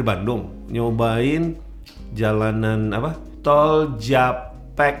dari Bandung nyobain jalanan tol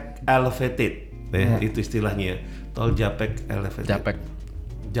Japek Elevated, itu istilahnya ya. Tol Japek Elevated. Japek.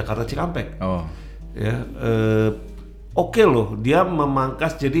 Jakarta Cikampek. Oh. Ya, oke loh, dia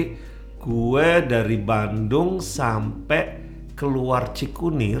memangkas. Jadi gue dari Bandung sampai keluar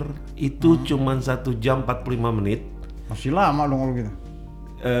Cikunir itu cuman 1 jam 45 menit. Masih lama dong kalau gitu.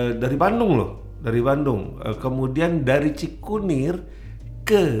 Dari Bandung loh, dari Bandung. Kemudian dari Cikunir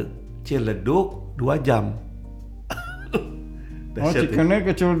ke Ciledug 2 jam. Oh, Cikunir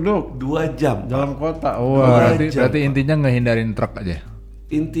ke Ciledug 2 jam. dalam kota. Oh, Wah. berarti intinya ngehindarin truk aja.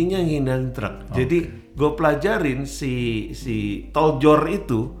 Intinya ngindarin truk. Jadi gue pelajarin si tol Jor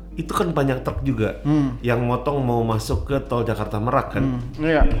itu kan banyak truk juga yang motong mau masuk ke tol Jakarta Merak kan.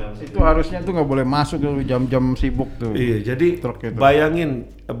 Iya, itu harusnya tuh nggak boleh masuk dulu jam-jam sibuk tuh. Iya, jadi Truk itu. bayangin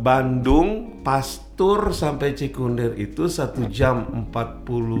Bandung Pastur sampai Cikunir itu 1 jam 1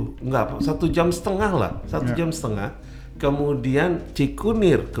 jam setengah lah, 1 jam setengah. Kemudian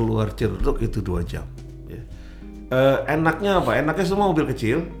Cikunir keluar Ciledug itu 2 jam. Enaknya apa? Enaknya semua mobil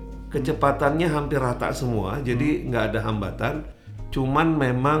kecil, kecepatannya hampir rata semua, jadi nggak ada hambatan. Cuman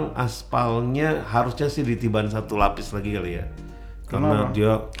memang aspalnya harusnya sih ditiban 1 lapis lagi kali ya. Karena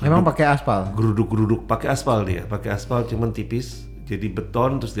dia Emang pakai aspal? geruduk-geruduk pakai aspal dia, pakai aspal cuman tipis, jadi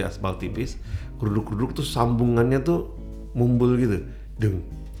beton terus di aspal tipis, geruduk-geruduk tuh sambungannya tuh mumbul gitu, deng.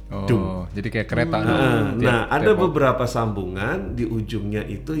 Oh, jadi kayak kereta. Nah, ada beberapa sambungan di ujungnya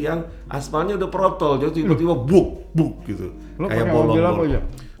itu yang aspalnya udah protol, jadi tiba-tiba buk gitu. Lo Kayak pakai mobil apa bolong-bolong. ya?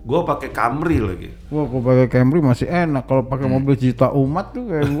 Gua pakai Camry lagi. Wah, kalau pakai Camry masih enak. Kalau pakai mobil juta umat tuh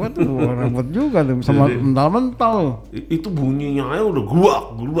kayak gua tuh repot juga tuh sama mental-mental. Itu bunyinya aja udah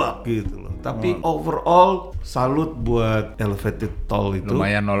gluak gitu loh. Tapi overall salut buat elevated toll itu.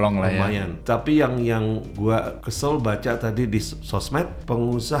 Lumayan nolong lah ya. Lumayan. Tapi yang gua kesel baca tadi di sosmed,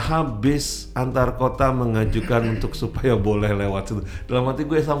 pengusaha bis antar kota mengajukan untuk supaya boleh lewat situ. Dalam hati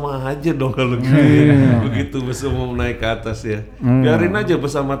gue sama aja dong kalau begitu bus umum naik ke atas ya. Biarin aja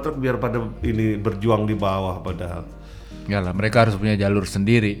bersama truk biar pada ini berjuang di bawah padahal. Enggak lah, mereka harus punya jalur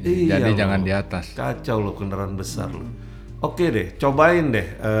sendiri. Iya Jadi loh. jangan di atas. Kacau loh kendaraan besar loh. Oke deh, cobain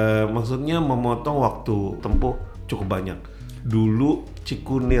deh. Maksudnya memotong waktu tempuh cukup banyak. Dulu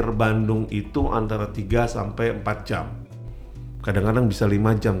Cikunir Bandung itu antara 3 sampai 4 jam. Kadang-kadang bisa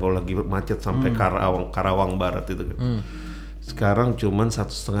 5 jam kalau lagi macet sampai Karawang Barat itu kan. Sekarang cuman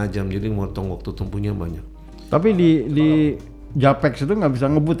 1,5 jam, jadi motong waktu tempuhnya banyak. Tapi di Japex itu nggak bisa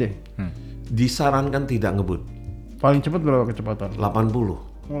ngebut ya? Disarankan tidak ngebut. Paling cepat berapa kecepatan? 80. Oh,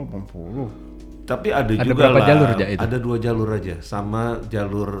 80. Tapi ada juga berapa lah, jalur aja itu? ada 2 jalur aja, sama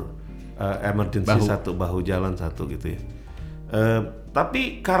jalur emergency bahu jalan 1 gitu ya.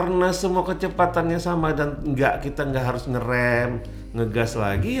 Tapi karena semua kecepatannya sama dan kita nggak harus ngerem, ngegas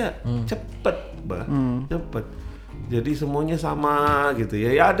lagi ya cepet, cepet. Jadi semuanya sama gitu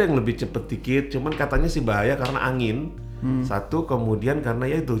ya. Ya ada yang lebih cepet dikit, cuman katanya sih bahaya karena angin. Satu, kemudian karena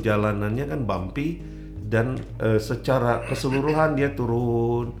ya itu jalanannya kan bumpy dan secara keseluruhan dia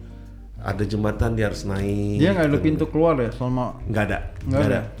turun. Ada jembatan dia harus naik. Dia nggak ada pintu keluar ya selama? Nggak ada. Nggak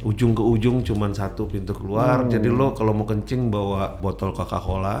ada. Ujung ke ujung cuman satu pintu keluar. Jadi lo kalau mau kencing bawa botol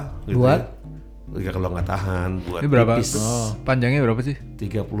Coca-Cola gitu Buat? ya kalau nggak tahan buat Ini berapa? pipis. Panjangnya berapa sih?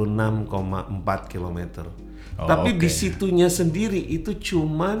 36,4 km. Oh, Tapi oke. di situnya sendiri itu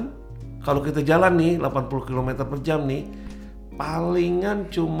cuman kalau kita jalan nih 80 km per jam nih palingan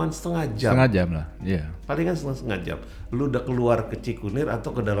cuman setengah jam. Setengah jam lah. Iya. Palingan setengah jam. Lu udah keluar ke Cikunir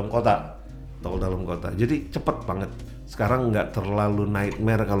atau ke dalam kota. Tol dalam kota. Jadi cepet banget. Sekarang nggak terlalu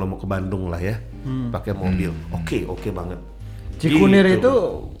nightmare kalau mau ke Bandung lah ya. Pakai mobil. Oke banget. Cikunir Gitu. itu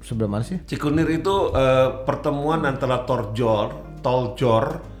sebelah mana sih? Cikunir itu pertemuan antara Tol Jor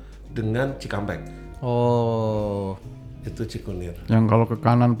dengan Cikampek. Oh. Itu Cikunir. Yang kalau ke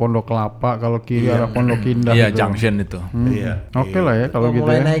kanan Pondok Kelapa, kalau kiri arah Pondok Indah. Iya, gitu. junction itu. Iya. Oke lah ya kalau Oh, gitu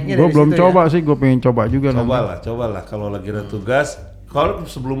mulai ya. naiknya Gue dari belum situ coba sih, gue pengen coba juga nanti. Cobalah kalau lagi ada tugas. Kalau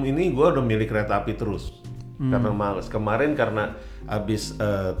sebelum ini gue udah milih kereta api terus karena males. Kemarin karena abis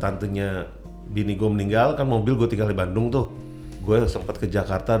tantenya bini gue meninggal kan mobil gue tinggal di Bandung tuh. Gue sempat ke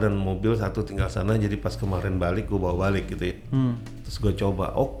Jakarta dan mobil satu tinggal sana. Jadi pas kemarin balik gue bawa balik gitu ya. Terus gue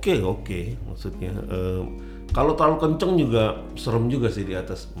coba. Oke. Maksudnya kalau terlalu kenceng juga serem juga sih di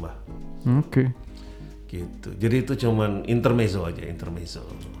atas, Mbah. Oke. Gitu. Jadi itu cuman intermezzo aja, intermezzo.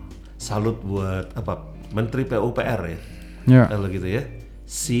 Salut buat apa? Menteri PUPR ya. Ya, Kalau gitu ya.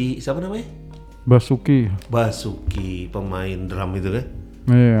 Si siapa namanya? Basuki. Basuki, pemain drum itu kan.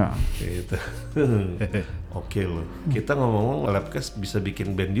 Iya. Gitu. Oke loh. Kita ngomong Labcast bisa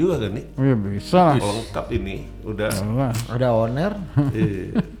bikin band juga kan nih? Oh ya bisa lah. Lengkap ini. Udah. Wah. Ada owner.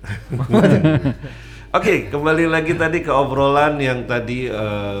 Iya. Oke, kembali lagi tadi ke obrolan yang tadi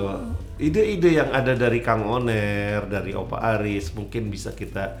ide-ide yang ada dari Kang Oner, dari Opa Aris, mungkin bisa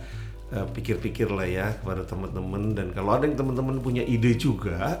kita pikir-pikir lah ya kepada teman-teman. Dan kalau ada yang teman-teman punya ide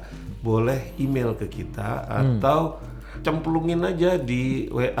juga, boleh email ke kita atau cemplungin aja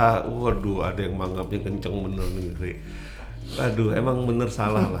di WA. Waduh, ada yang manggapnya kenceng bener nih. Aduh, emang bener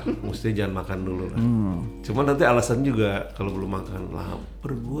salah lah. Mesti jangan makan dulu lah. Cuman nanti alasan juga kalau belum makan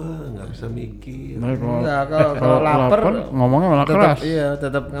lapar gua nggak bisa mikir. Nah, Enggak, kalau lapar ngomongnya malah tetap keras. iya,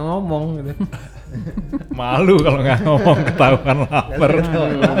 tetap ngomong gitu. Malu kalau nggak ngomong ketahuan lapar.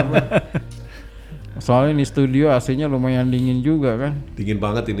 Soalnya di studio AC-nya lumayan dingin juga kan. Dingin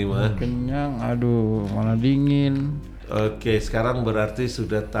banget ini mah. Kenyang, aduh malah dingin. Oke, sekarang berarti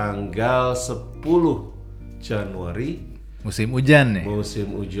sudah tanggal 10 Januari. Musim hujan nih.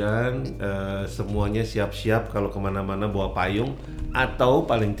 Musim hujan, semuanya siap-siap kalau kemana-mana bawa payung atau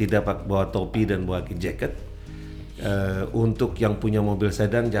paling tidak bawa topi dan bawa jaket. Untuk yang punya mobil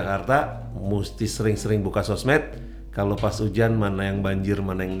sedan Jakarta, mesti sering-sering buka sosmed. Kalau pas hujan mana yang banjir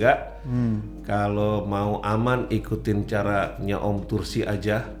mana yang enggak. Kalau mau aman ikutin caranya Om Tursi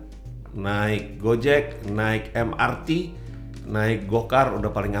aja. Naik Gojek, naik MRT, naik Gokar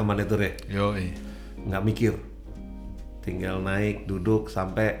udah paling aman itu deh. Yoi. Nggak mikir. Tinggal naik, duduk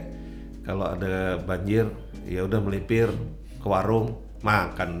sampai kalau ada banjir ya udah melipir ke warung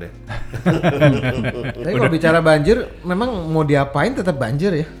makan deh. Tapi kalau bicara banjir, memang mau diapain tetap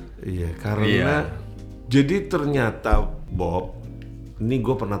banjir ya? Iya, karena jadi ternyata Bob, ini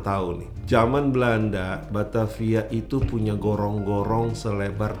gue pernah tahu nih. Zaman Belanda, Batavia itu punya gorong-gorong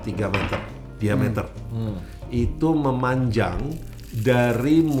selebar 3 meter diameter. Itu memanjang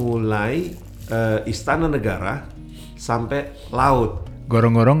dari mulai Istana Negara sampai laut.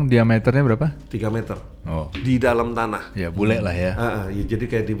 Gorong-gorong diameternya berapa? 3 meter Oh, di dalam tanah. ya bule lah ya. Ya, jadi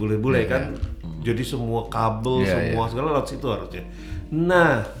kayak di bule-bule kan. Jadi semua kabel, Iya, semua segala lewat situ harusnya.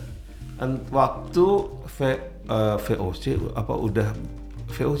 Nah, waktu VOC apa udah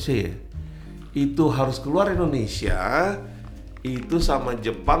VOC ya? Itu harus keluar Indonesia, itu sama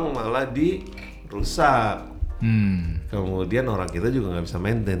Jepang malah dirusak. Kemudian orang kita juga nggak bisa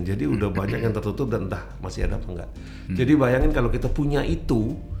maintain, jadi udah banyak yang tertutup dan entah masih ada apa enggak. Jadi bayangin kalau kita punya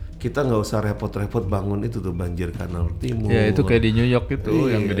itu, kita nggak usah repot-repot bangun itu tuh banjir kanal timur. Ya itu kayak di New York itu,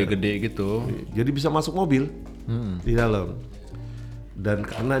 yang Iya. gede-gede gitu. Jadi bisa masuk mobil di dalam. Dan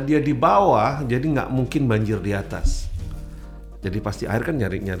karena dia di bawah, jadi nggak mungkin banjir di atas. Jadi pasti air kan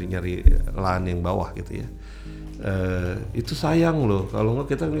nyari lahan yang bawah gitu ya. Itu sayang loh, kalau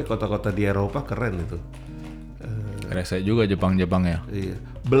nggak kita lihat kota-kota di Eropa keren itu. Rese juga Jepang-Jepang ya. Iya.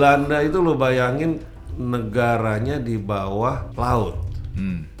 Belanda itu lo bayangin negaranya di bawah laut.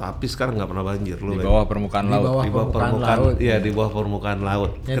 Tapi sekarang nggak pernah banjir Di bawah permukaan Di laut. bawah permukaan laut. Iya, di bawah permukaan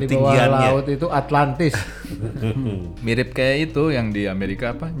laut. Yang di bawah Ketinggiannya. laut itu Atlantis. Mirip kayak itu yang di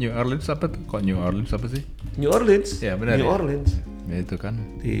Amerika apa? New Orleans apa tuh? Kok New Orleans apa sih? New Orleans. Ya, benar New ya. Orleans Ya itu kan.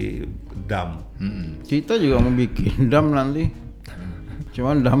 di dam. Kita juga mau bikin dam nanti.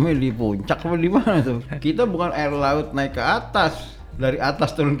 Cuman damnya di puncak apa di mana tuh? Kita bukan air laut naik ke atas, dari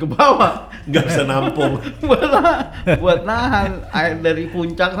atas turun ke bawah. Nggak bisa nampung. buat nahan air dari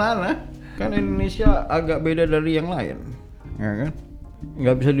puncak sana. Kan Indonesia agak beda dari yang lain, ya kan?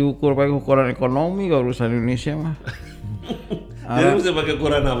 Nggak bisa diukur pakai ukuran ekonomi kalau urusan Indonesia mah. Jadi bisa pakai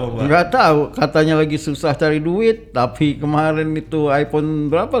ukuran apa, Mbak? Nggak tahu, katanya lagi susah cari duit, tapi kemarin itu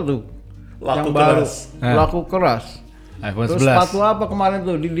iPhone berapa tuh? Laku yang baru, keras. laku keras. iPhone Terus 11. sepatu apa kemarin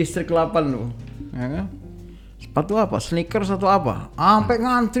tuh di distrik 8 tuh, ya kan? Sepatu apa? Sneakers atau apa? Sampai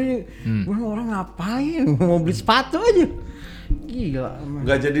ngantri. Gua orang ngapain? Mau beli sepatu aja. Gila.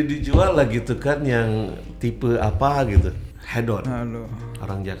 Nggak jadi dijual lah gitu kan yang tipe apa gitu. Head-on. Aduh.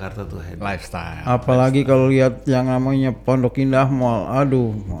 Orang Jakarta tuh head-on. Lifestyle. Apalagi kalau lihat yang namanya Pondok Indah Mall.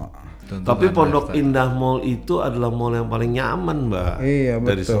 Aduh. Tuntutan Tapi Pondok lifestyle. Indah Mall itu adalah mall yang paling nyaman, Mbak. Iya betul.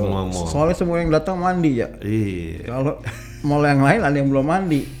 Dari semua mall. Soalnya semua yang datang mandi ya. Iya. Kalau mall yang lain ada yang belum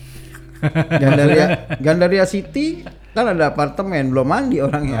mandi. Gandaria City kan ada apartemen belum mandi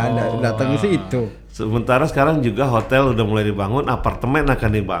orangnya ada datang ke situ. Sementara sekarang juga hotel udah mulai dibangun, apartemen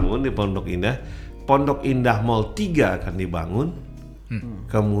akan dibangun di Pondok Indah. Pondok Indah Mall 3 akan dibangun.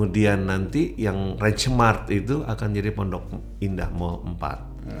 Kemudian nanti yang Range Mart itu akan jadi Pondok Indah Mall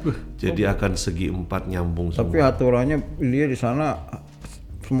 4. Jadi akan segi 4 nyambung Tapi semua. aturannya dia di sana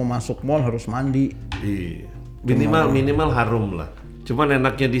semua masuk mall harus mandi. Iya. Minimal harum lah. Cuman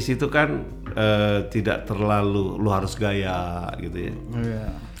enaknya di situ kan tidak terlalu lu harus gaya gitu ya. Iya.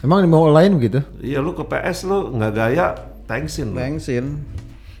 Emang di mall lain begitu? Iya, lu ke PS lu nggak gaya, thanksin lu. Thanksin.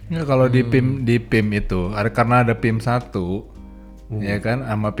 Ya, kalau di PIM itu karena ada PIM 1 ya kan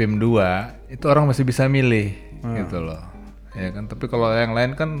sama PIM 2 itu orang masih bisa milih gitu loh. Ya kan, tapi kalau yang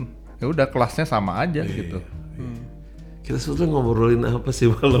lain kan ya udah kelasnya sama aja gitu. Kita sebetulnya ngobrolin apa sih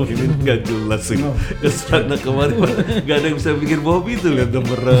malam ini nggak jelas sih. Kesana kemarin nggak ada yang bisa bikin Bobby tuh lihat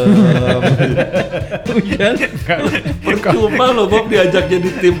merem. Hujan. Percuma loh Bob diajak jadi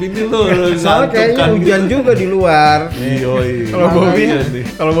tim ini loh. Soalnya kayaknya hujan juga di luar. Iya. Kalau Bobby, nih.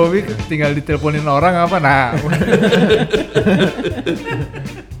 kalau Bobby tinggal diteleponin orang apa nah.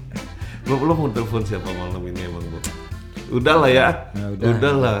 Bob lo mau telepon siapa malam ini emang Bob? Udah lah ya,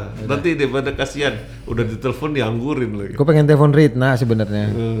 udah lah. Nanti daripada kasihan, udah ditelepon dianggurin lagi. Gue pengen telepon Ritna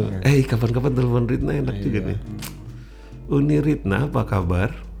sebenarnya. Kapan-kapan telepon Ritna enak juga nih. Uni Ritna, apa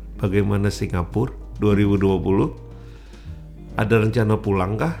kabar? Bagaimana Singapura 2020? Ada rencana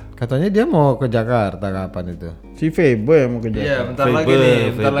pulang kah? Katanya dia mau ke Jakarta kapan itu? Si Febe yang mau ke Jakarta. Iya, bentar Faber, lagi nih,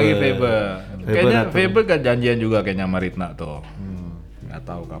 bentar Faber. lagi Faber. Kayaknya datang. Faber gak janjian juga kayaknya sama Ritna tuh. Nggak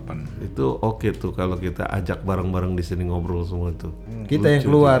tahu kapan. Itu oke tuh kalau kita ajak bareng-bareng di sini ngobrol semua tuh. Kita yang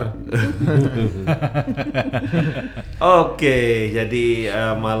keluar. Oke, jadi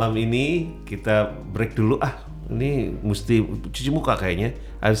malam ini kita break dulu. Ini mesti cuci muka kayaknya.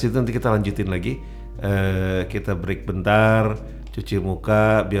 Habis itu nanti kita lanjutin lagi. Kita break bentar, cuci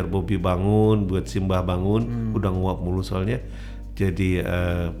muka biar Bobby bangun, buat Simbah bangun. Udah nguap mulu soalnya. Jadi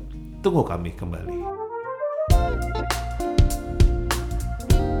tunggu kami kembali.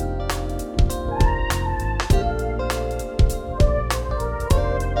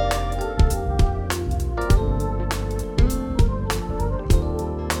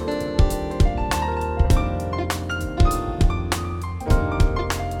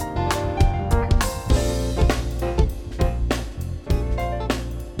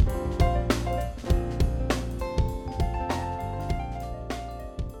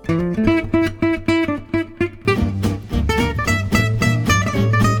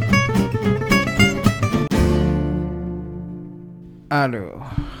 Aduh.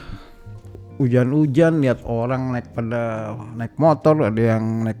 Hujan-hujan lihat orang naik motor, ada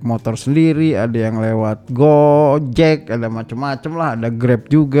yang naik motor sendiri, ada yang lewat Gojek, ada macem-macem lah, ada Grab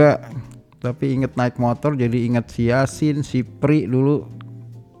juga. Tapi inget naik motor jadi inget si Yasin, si Pri dulu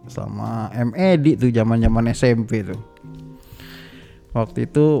sama M Edi tuh zaman-zaman SMP tuh. Waktu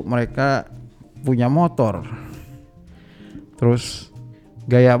itu mereka punya motor. Terus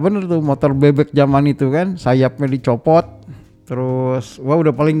gaya bener tuh motor bebek zaman itu kan, sayapnya dicopot. Terus wah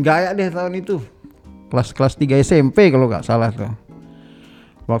udah paling gaya deh tahun itu. Kelas 3 SMP kalau nggak salah tuh.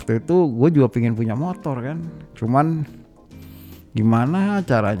 Waktu itu gue juga pengen punya motor kan. Cuman gimana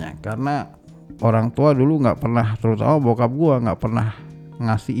caranya? Karena orang tua dulu nggak pernah, terutama bokap gue nggak pernah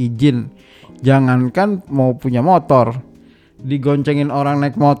ngasih izin. Jangankan mau punya motor, digoncengin orang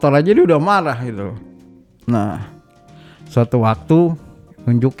naik motor aja dia udah marah gitu. Nah, suatu waktu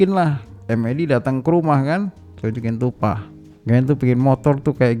nunjukin lah Edi datang ke rumah kan, tunjukin Tupah. Kayaknya tuh pengen motor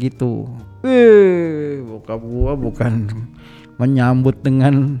tuh kayak gitu. Bokap gua bukan menyambut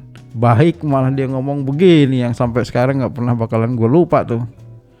dengan baik, malah dia ngomong begini yang sampai sekarang nggak pernah bakalan gue lupa tuh.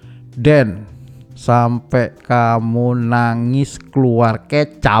 Dan sampai kamu nangis keluar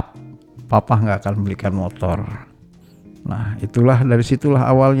kecap, papa nggak akan belikan motor. Nah itulah, dari situlah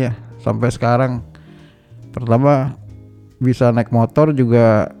awalnya sampai sekarang. Pertama bisa naik motor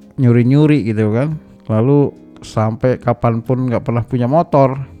juga nyuri-nyuri gitu kan, lalu sampai kapanpun nggak pernah punya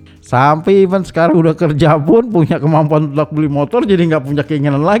motor. Sampai even sekarang udah kerja pun punya kemampuan untuk beli motor, jadi nggak punya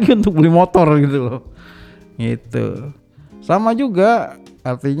keinginan lagi untuk beli motor gitu loh. Gitu. Sama juga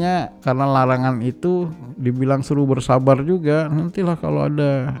artinya karena larangan itu dibilang suruh bersabar juga. Nantilah kalau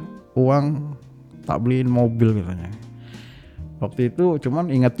ada uang tak beliin mobil katanya. Waktu itu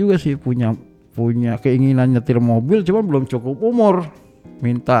cuman ingat juga sih punya keinginan nyetir mobil, cuman belum cukup umur.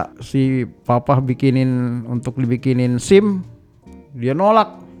 Minta si papa dibikinin SIM, dia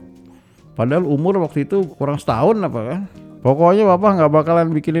nolak. Padahal umur waktu itu kurang setahun apa kan. Pokoknya papa nggak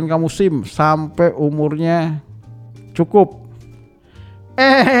bakalan bikinin kamu SIM sampai umurnya cukup.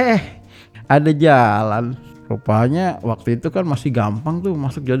 Ada jalan. Rupanya waktu itu kan masih gampang tuh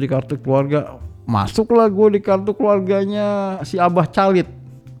masuk jadi kartu keluarga. Masuklah gue di kartu keluarganya si Abah Calit.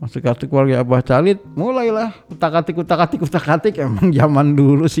 Masuk kartu keluarga Abah Calit, mulailah utak-atik. Emang zaman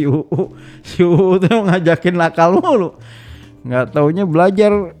dulu si UU tuh ngajakin nakal mulu. Nggak taunya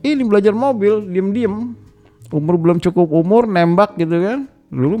belajar mobil diem-diem. Umur belum cukup umur nembak gitu kan.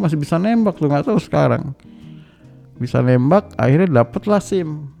 Dulu masih bisa nembak tuh, nggak tahu sekarang. Bisa nembak, akhirnya dapetlah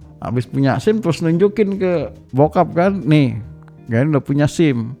SIM. Habis punya SIM terus nunjukin ke bokap kan, nih, kan udah punya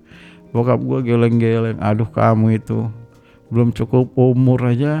SIM. Bokap gua geleng-geleng, aduh kamu itu belum cukup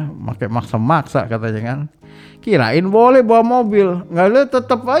umur aja, pakai maksa-maksa katanya kan. Kirain boleh bawa mobil, nggak ada,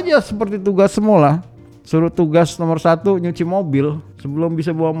 tetap aja seperti tugas semula. Suruh tugas nomor 1 nyuci mobil. Sebelum bisa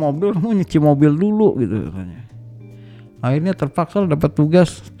bawa mobil kamu nyuci mobil dulu gitu katanya. Akhirnya terpaksa dapat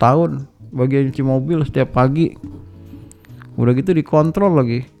tugas setahun bagian nyuci mobil setiap pagi. Udah gitu dikontrol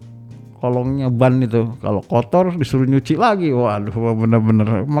lagi kolongnya ban itu, kalau kotor disuruh nyuci lagi. Waduh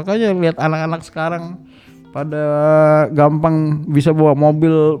bener-bener. Makanya lihat anak-anak sekarang pada gampang bisa bawa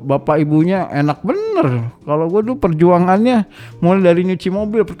mobil bapak ibunya, enak bener. Kalau gue dulu perjuangannya mulai dari nyuci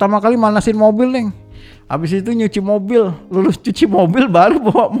mobil. Pertama kali manasin mobil neng, habis itu nyuci mobil, lulus cuci mobil baru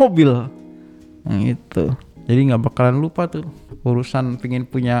bawa mobil. Nah itu, jadi nggak bakalan lupa tuh urusan pingin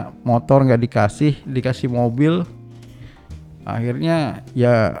punya motor nggak dikasih mobil. Akhirnya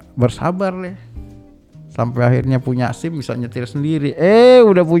ya bersabar deh, sampai akhirnya punya SIM, bisa nyetir sendiri.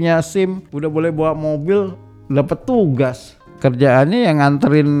 Udah punya SIM, udah boleh bawa mobil, dapet tugas. Kerjaannya yang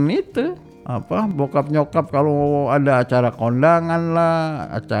nganterin itu bokap nyokap kalau ada acara kondangan lah,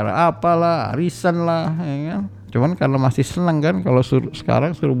 acara apalah, arisan lah, ya kan. Cuman karena masih seneng kan, kalau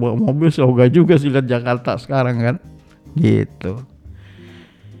sekarang suruh bawa mobil seoga juga sih lihat Jakarta sekarang kan, gitu.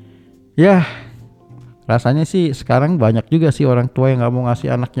 Ya, rasanya sih sekarang banyak juga sih orang tua yang nggak mau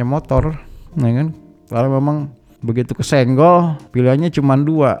ngasih anaknya motor, ya kan. Kalau memang begitu kesenggol, pilihannya cuma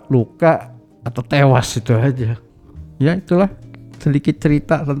 2, luka atau tewas, itu aja. Ya itulah sedikit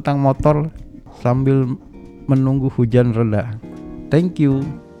cerita tentang motor sambil menunggu hujan reda. Thank you.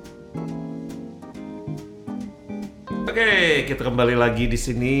 Oke, kita kembali lagi di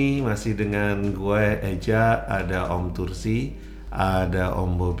sini masih dengan gue Eja, ada Om Tursi, ada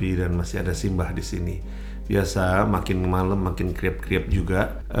Om Bobby, dan masih ada Simbah di sini. Biasa makin malam makin kriap-kriap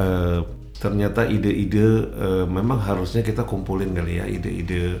juga. Ternyata ide-ide memang harusnya kita kumpulin kali ya,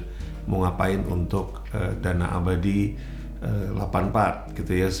 ide-ide mau ngapain untuk dana abadi 84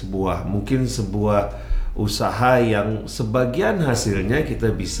 gitu ya, mungkin sebuah usaha yang sebagian hasilnya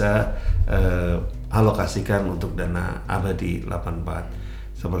kita bisa alokasikan untuk dana abadi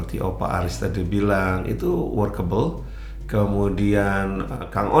 84. Seperti Opa Aris tadi bilang, itu workable. Kemudian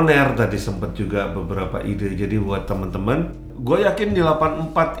Kang Oner tadi sempat juga beberapa ide. Jadi buat teman-teman, gue yakin di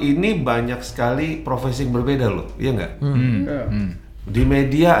 84 ini banyak sekali profesi yang berbeda loh, iya nggak? Di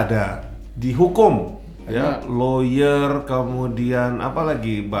media ada, di hukum ya, lawyer, kemudian apa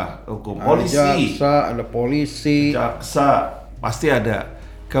lagi hukum, polisi, ada polisi, jaksa pasti ada.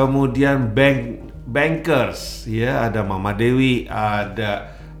 Kemudian bankers ya, ada Mama Dewi,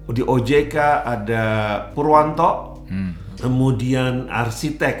 ada di OJK ada Purwanto. Kemudian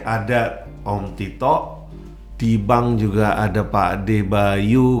arsitek ada Om Tito, di bank juga ada Pak D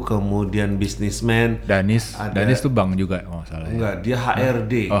Bayu, kemudian bisnismen Danis tuh bank juga, salah. Enggak, dia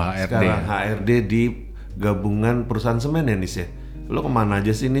HRD. HRD. Sekarang HRD di gabungan perusahaan semen ya Nis ya. Lo kemana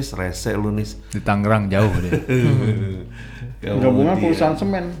aja sih Nis? Rese lu Nis. Di Tangerang jauh dia. Gabungan perusahaan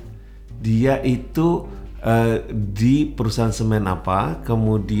semen. Dia itu di perusahaan semen apa?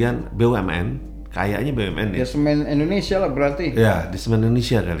 Kemudian BUMN, kayaknya BUMN Ya ya. semen Indonesia lah berarti. Ya di semen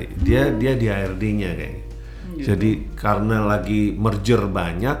Indonesia kali. Dia di ARD-nya kayaknya. Jadi karena lagi merger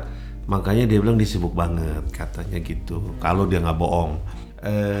banyak, makanya dia bilang dia sibuk banget katanya gitu. Kalau dia nggak bohong.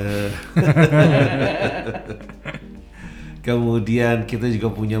 Kemudian kita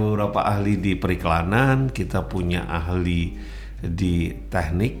juga punya beberapa ahli di periklanan, kita punya ahli di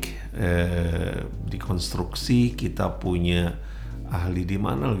teknik, di konstruksi, kita punya ahli di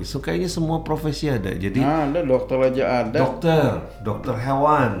mana lagi. So kayaknya semua profesi ada. Jadi Ada dokter aja ada. dokter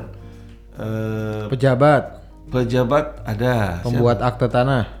hewan, pejabat ada. Pembuat akte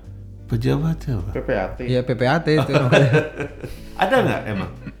tanah. Pejabat siapa? PPAT. Iya PPAT itu. Ada nggak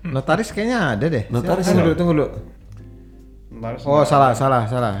emang? Notaris kayaknya ada deh. Notaris Tunggu dulu. Notaris Oh salah.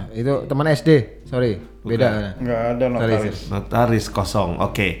 Itu teman SD. Sorry, beda. nggak ada notaris. Notaris kosong.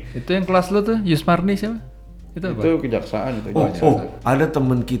 Oke. Itu yang kelas lu tuh, Yusmarni siapa? Itu apa? Itu kejaksaan itu. Oh, ada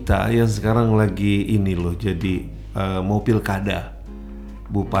teman kita yang sekarang lagi ini loh, jadi mau pilkada.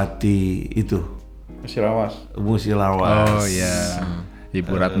 Bupati itu, Musilawas. Oh iya.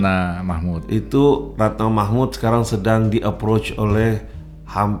 Ibu Ratna Mahmud. Itu Ratna Mahmud sekarang sedang di-approach oleh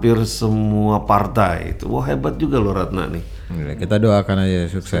hampir semua partai. Itu wah hebat juga loh Ratna nih. Kita doakan aja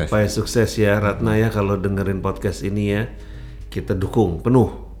sukses. Supaya sukses ya Ratna ya, kalau dengerin podcast ini ya. Kita dukung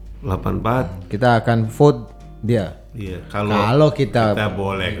penuh 84. Kita akan vote dia. Iya, Kalau kita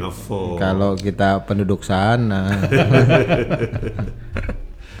boleh nge-vote. Kalau kita penduduk sana.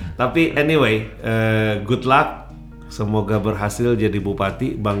 Tapi anyway, good luck. Semoga berhasil jadi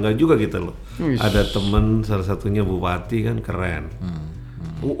bupati. Bangga juga kita loh. Ada temen salah satunya bupati kan, keren.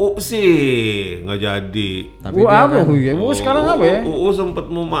 UU sih nggak jadi. Tapi apa Bu sekarang apa ya? UU sempet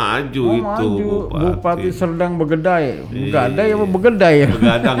mau maju itu Bupati Serdang Begedai. Begadai apa Begedai ya?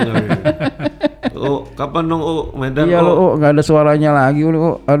 Begadang kali. Kapan dong Medan? Iya lo nggak ada suaranya lagi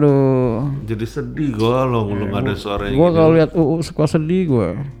lo. Aduh. Jadi sedih gua lo nggak ada suaranya. Gua gitu. kalau lihat suka sedih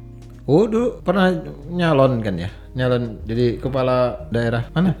gua. dulu pernah nyalon kan ya? Nyalon jadi kepala daerah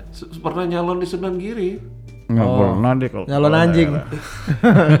mana? Pernah nyalon di Sunan Giri. Nggak pernah deh kalau. Nyalon anjing.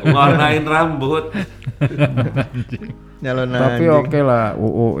 Warnain rambut. Nyalon Tapi anjing. oke lah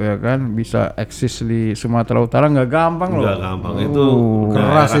UU ya kan bisa eksis di Sumatera Utara nggak gampang loh. Nggak gampang itu.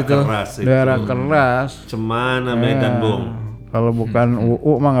 Keras daerah itu. Keras itu. Daerah keras. Cemana Medan Bung. Kalau bukan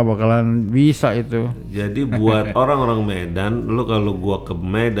UU mah nggak bakalan bisa itu. Jadi buat orang-orang Medan, lu kalau gua ke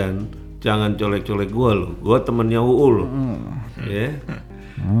Medan, jangan colek-colek gua lo. Gua temennya UU lo. Ya.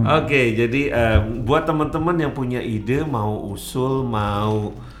 Oke, jadi buat teman-teman yang punya ide, mau usul,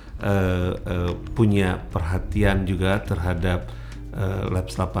 mau punya perhatian juga terhadap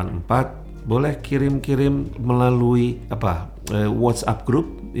Labs 84, boleh kirim-kirim melalui WhatsApp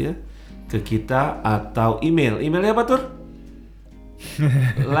group ya ke kita atau email. Emailnya apa Tur?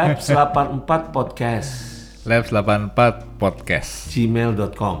 Labs84podcast Labs84podcast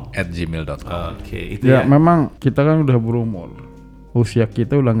gmail.com. @gmail.com. Oke, itu Ya ya. memang kita kan udah berumur. Usia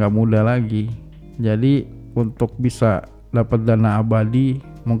kita udah nggak muda lagi. Jadi untuk bisa dapat dana abadi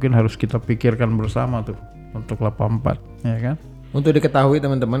mungkin harus kita pikirkan bersama tuh untuk 84 ya kan. Untuk diketahui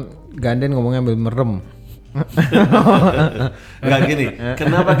teman-teman, Ganden ngomongnya ambil merem. Nggak gini,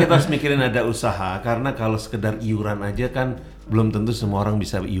 kenapa kita harus mikirin ada usaha? Karena kalau sekedar iuran aja kan belum tentu semua orang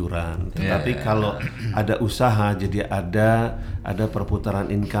bisa iuran. Tetapi kalau ada usaha, jadi ada perputaran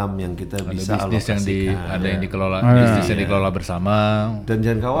income yang kita bisa Bisnis yang alokasikan. ada yang dikelola, bisnis yang dikelola bersama. Dan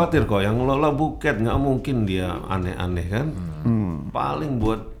jangan khawatir kok, yang ngelola buket nggak mungkin dia aneh-aneh kan. Paling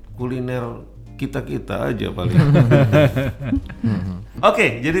buat kuliner kita aja paling.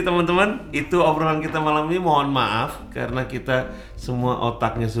 Oke, jadi teman-teman, itu obrolan kita malam ini. Mohon maaf karena kita semua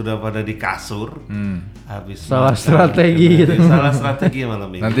otaknya sudah pada di kasur. Habis Salah makan. strategi. Salah strategi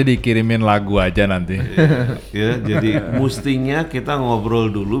malam ini. Nanti dikirimin lagu aja nanti. Ya, jadi mestinya kita ngobrol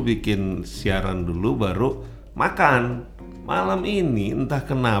dulu, bikin siaran dulu, baru makan. Malam ini entah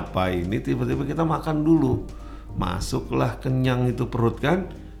kenapa ini tiba-tiba kita makan dulu. Masuklah kenyang itu perut kan.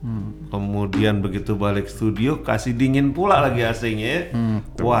 Kemudian begitu balik studio kasih dingin pula lagi AC-nya.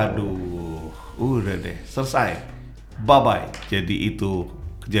 Waduh, udah deh selesai. Bye bye. Jadi itu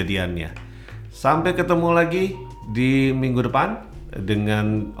kejadiannya. Sampai ketemu lagi di minggu depan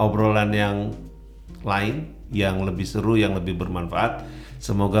dengan obrolan yang lain, yang lebih seru, yang lebih bermanfaat.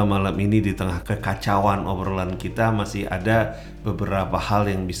 Semoga malam ini di tengah kekacauan obrolan kita masih ada beberapa hal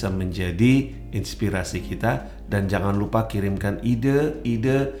yang bisa menjadi inspirasi kita Dan jangan lupa kirimkan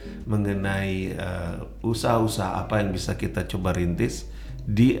ide-ide mengenai usaha-usaha apa yang bisa kita coba rintis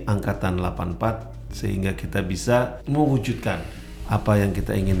di Angkatan 84 sehingga kita bisa mewujudkan apa yang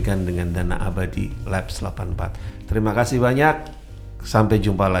kita inginkan dengan dana abadi Labs 84. Terima kasih banyak. Sampai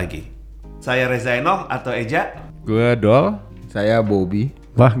jumpa lagi. Saya Reza Enoh atau Eja. Gue Dol. Saya Bobby.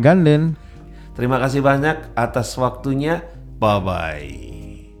 Wah, Ganden. Terima kasih banyak atas waktunya. Bye-bye.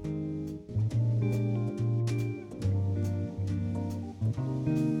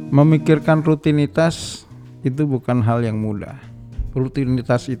 Memikirkan rutinitas itu bukan hal yang mudah.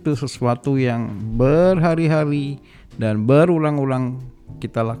 Rutinitas itu sesuatu yang berhari-hari dan berulang-ulang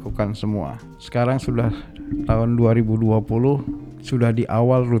kita lakukan semua. Sekarang sudah tahun 2020, sudah di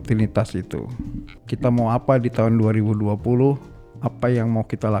awal rutinitas itu. Kita mau apa di tahun 2020? Apa yang mau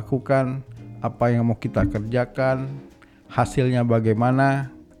kita lakukan? Apa yang mau kita kerjakan? Hasilnya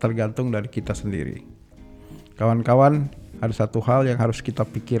bagaimana? Tergantung dari kita sendiri. Kawan-kawan, ada satu hal yang harus kita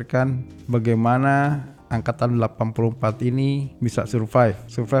pikirkan, bagaimana Angkatan 84 ini bisa survive.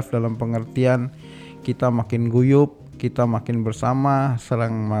 Survive dalam pengertian kita makin guyup, kita makin bersama,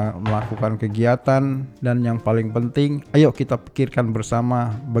 sering melakukan kegiatan, dan yang paling penting, ayo kita pikirkan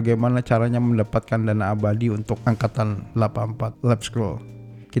bersama bagaimana caranya mendapatkan dana abadi untuk Angkatan 84 Lab School.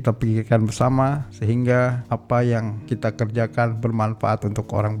 Kita pikirkan bersama sehingga apa yang kita kerjakan bermanfaat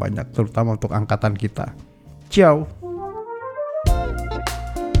untuk orang banyak, terutama untuk angkatan kita. Ciao.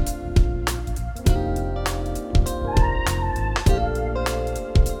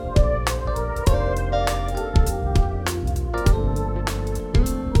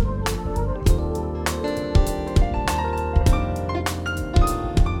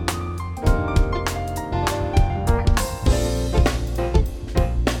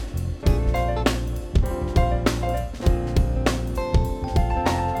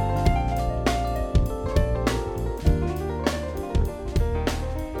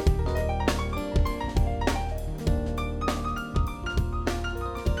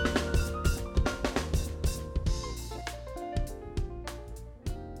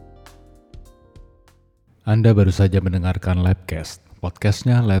 Anda baru saja mendengarkan Labcast,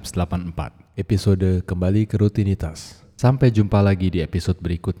 podcastnya Labs 84, episode Kembali ke Rutinitas. Sampai jumpa lagi di episode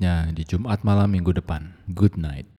berikutnya di Jumat malam minggu depan. Good night.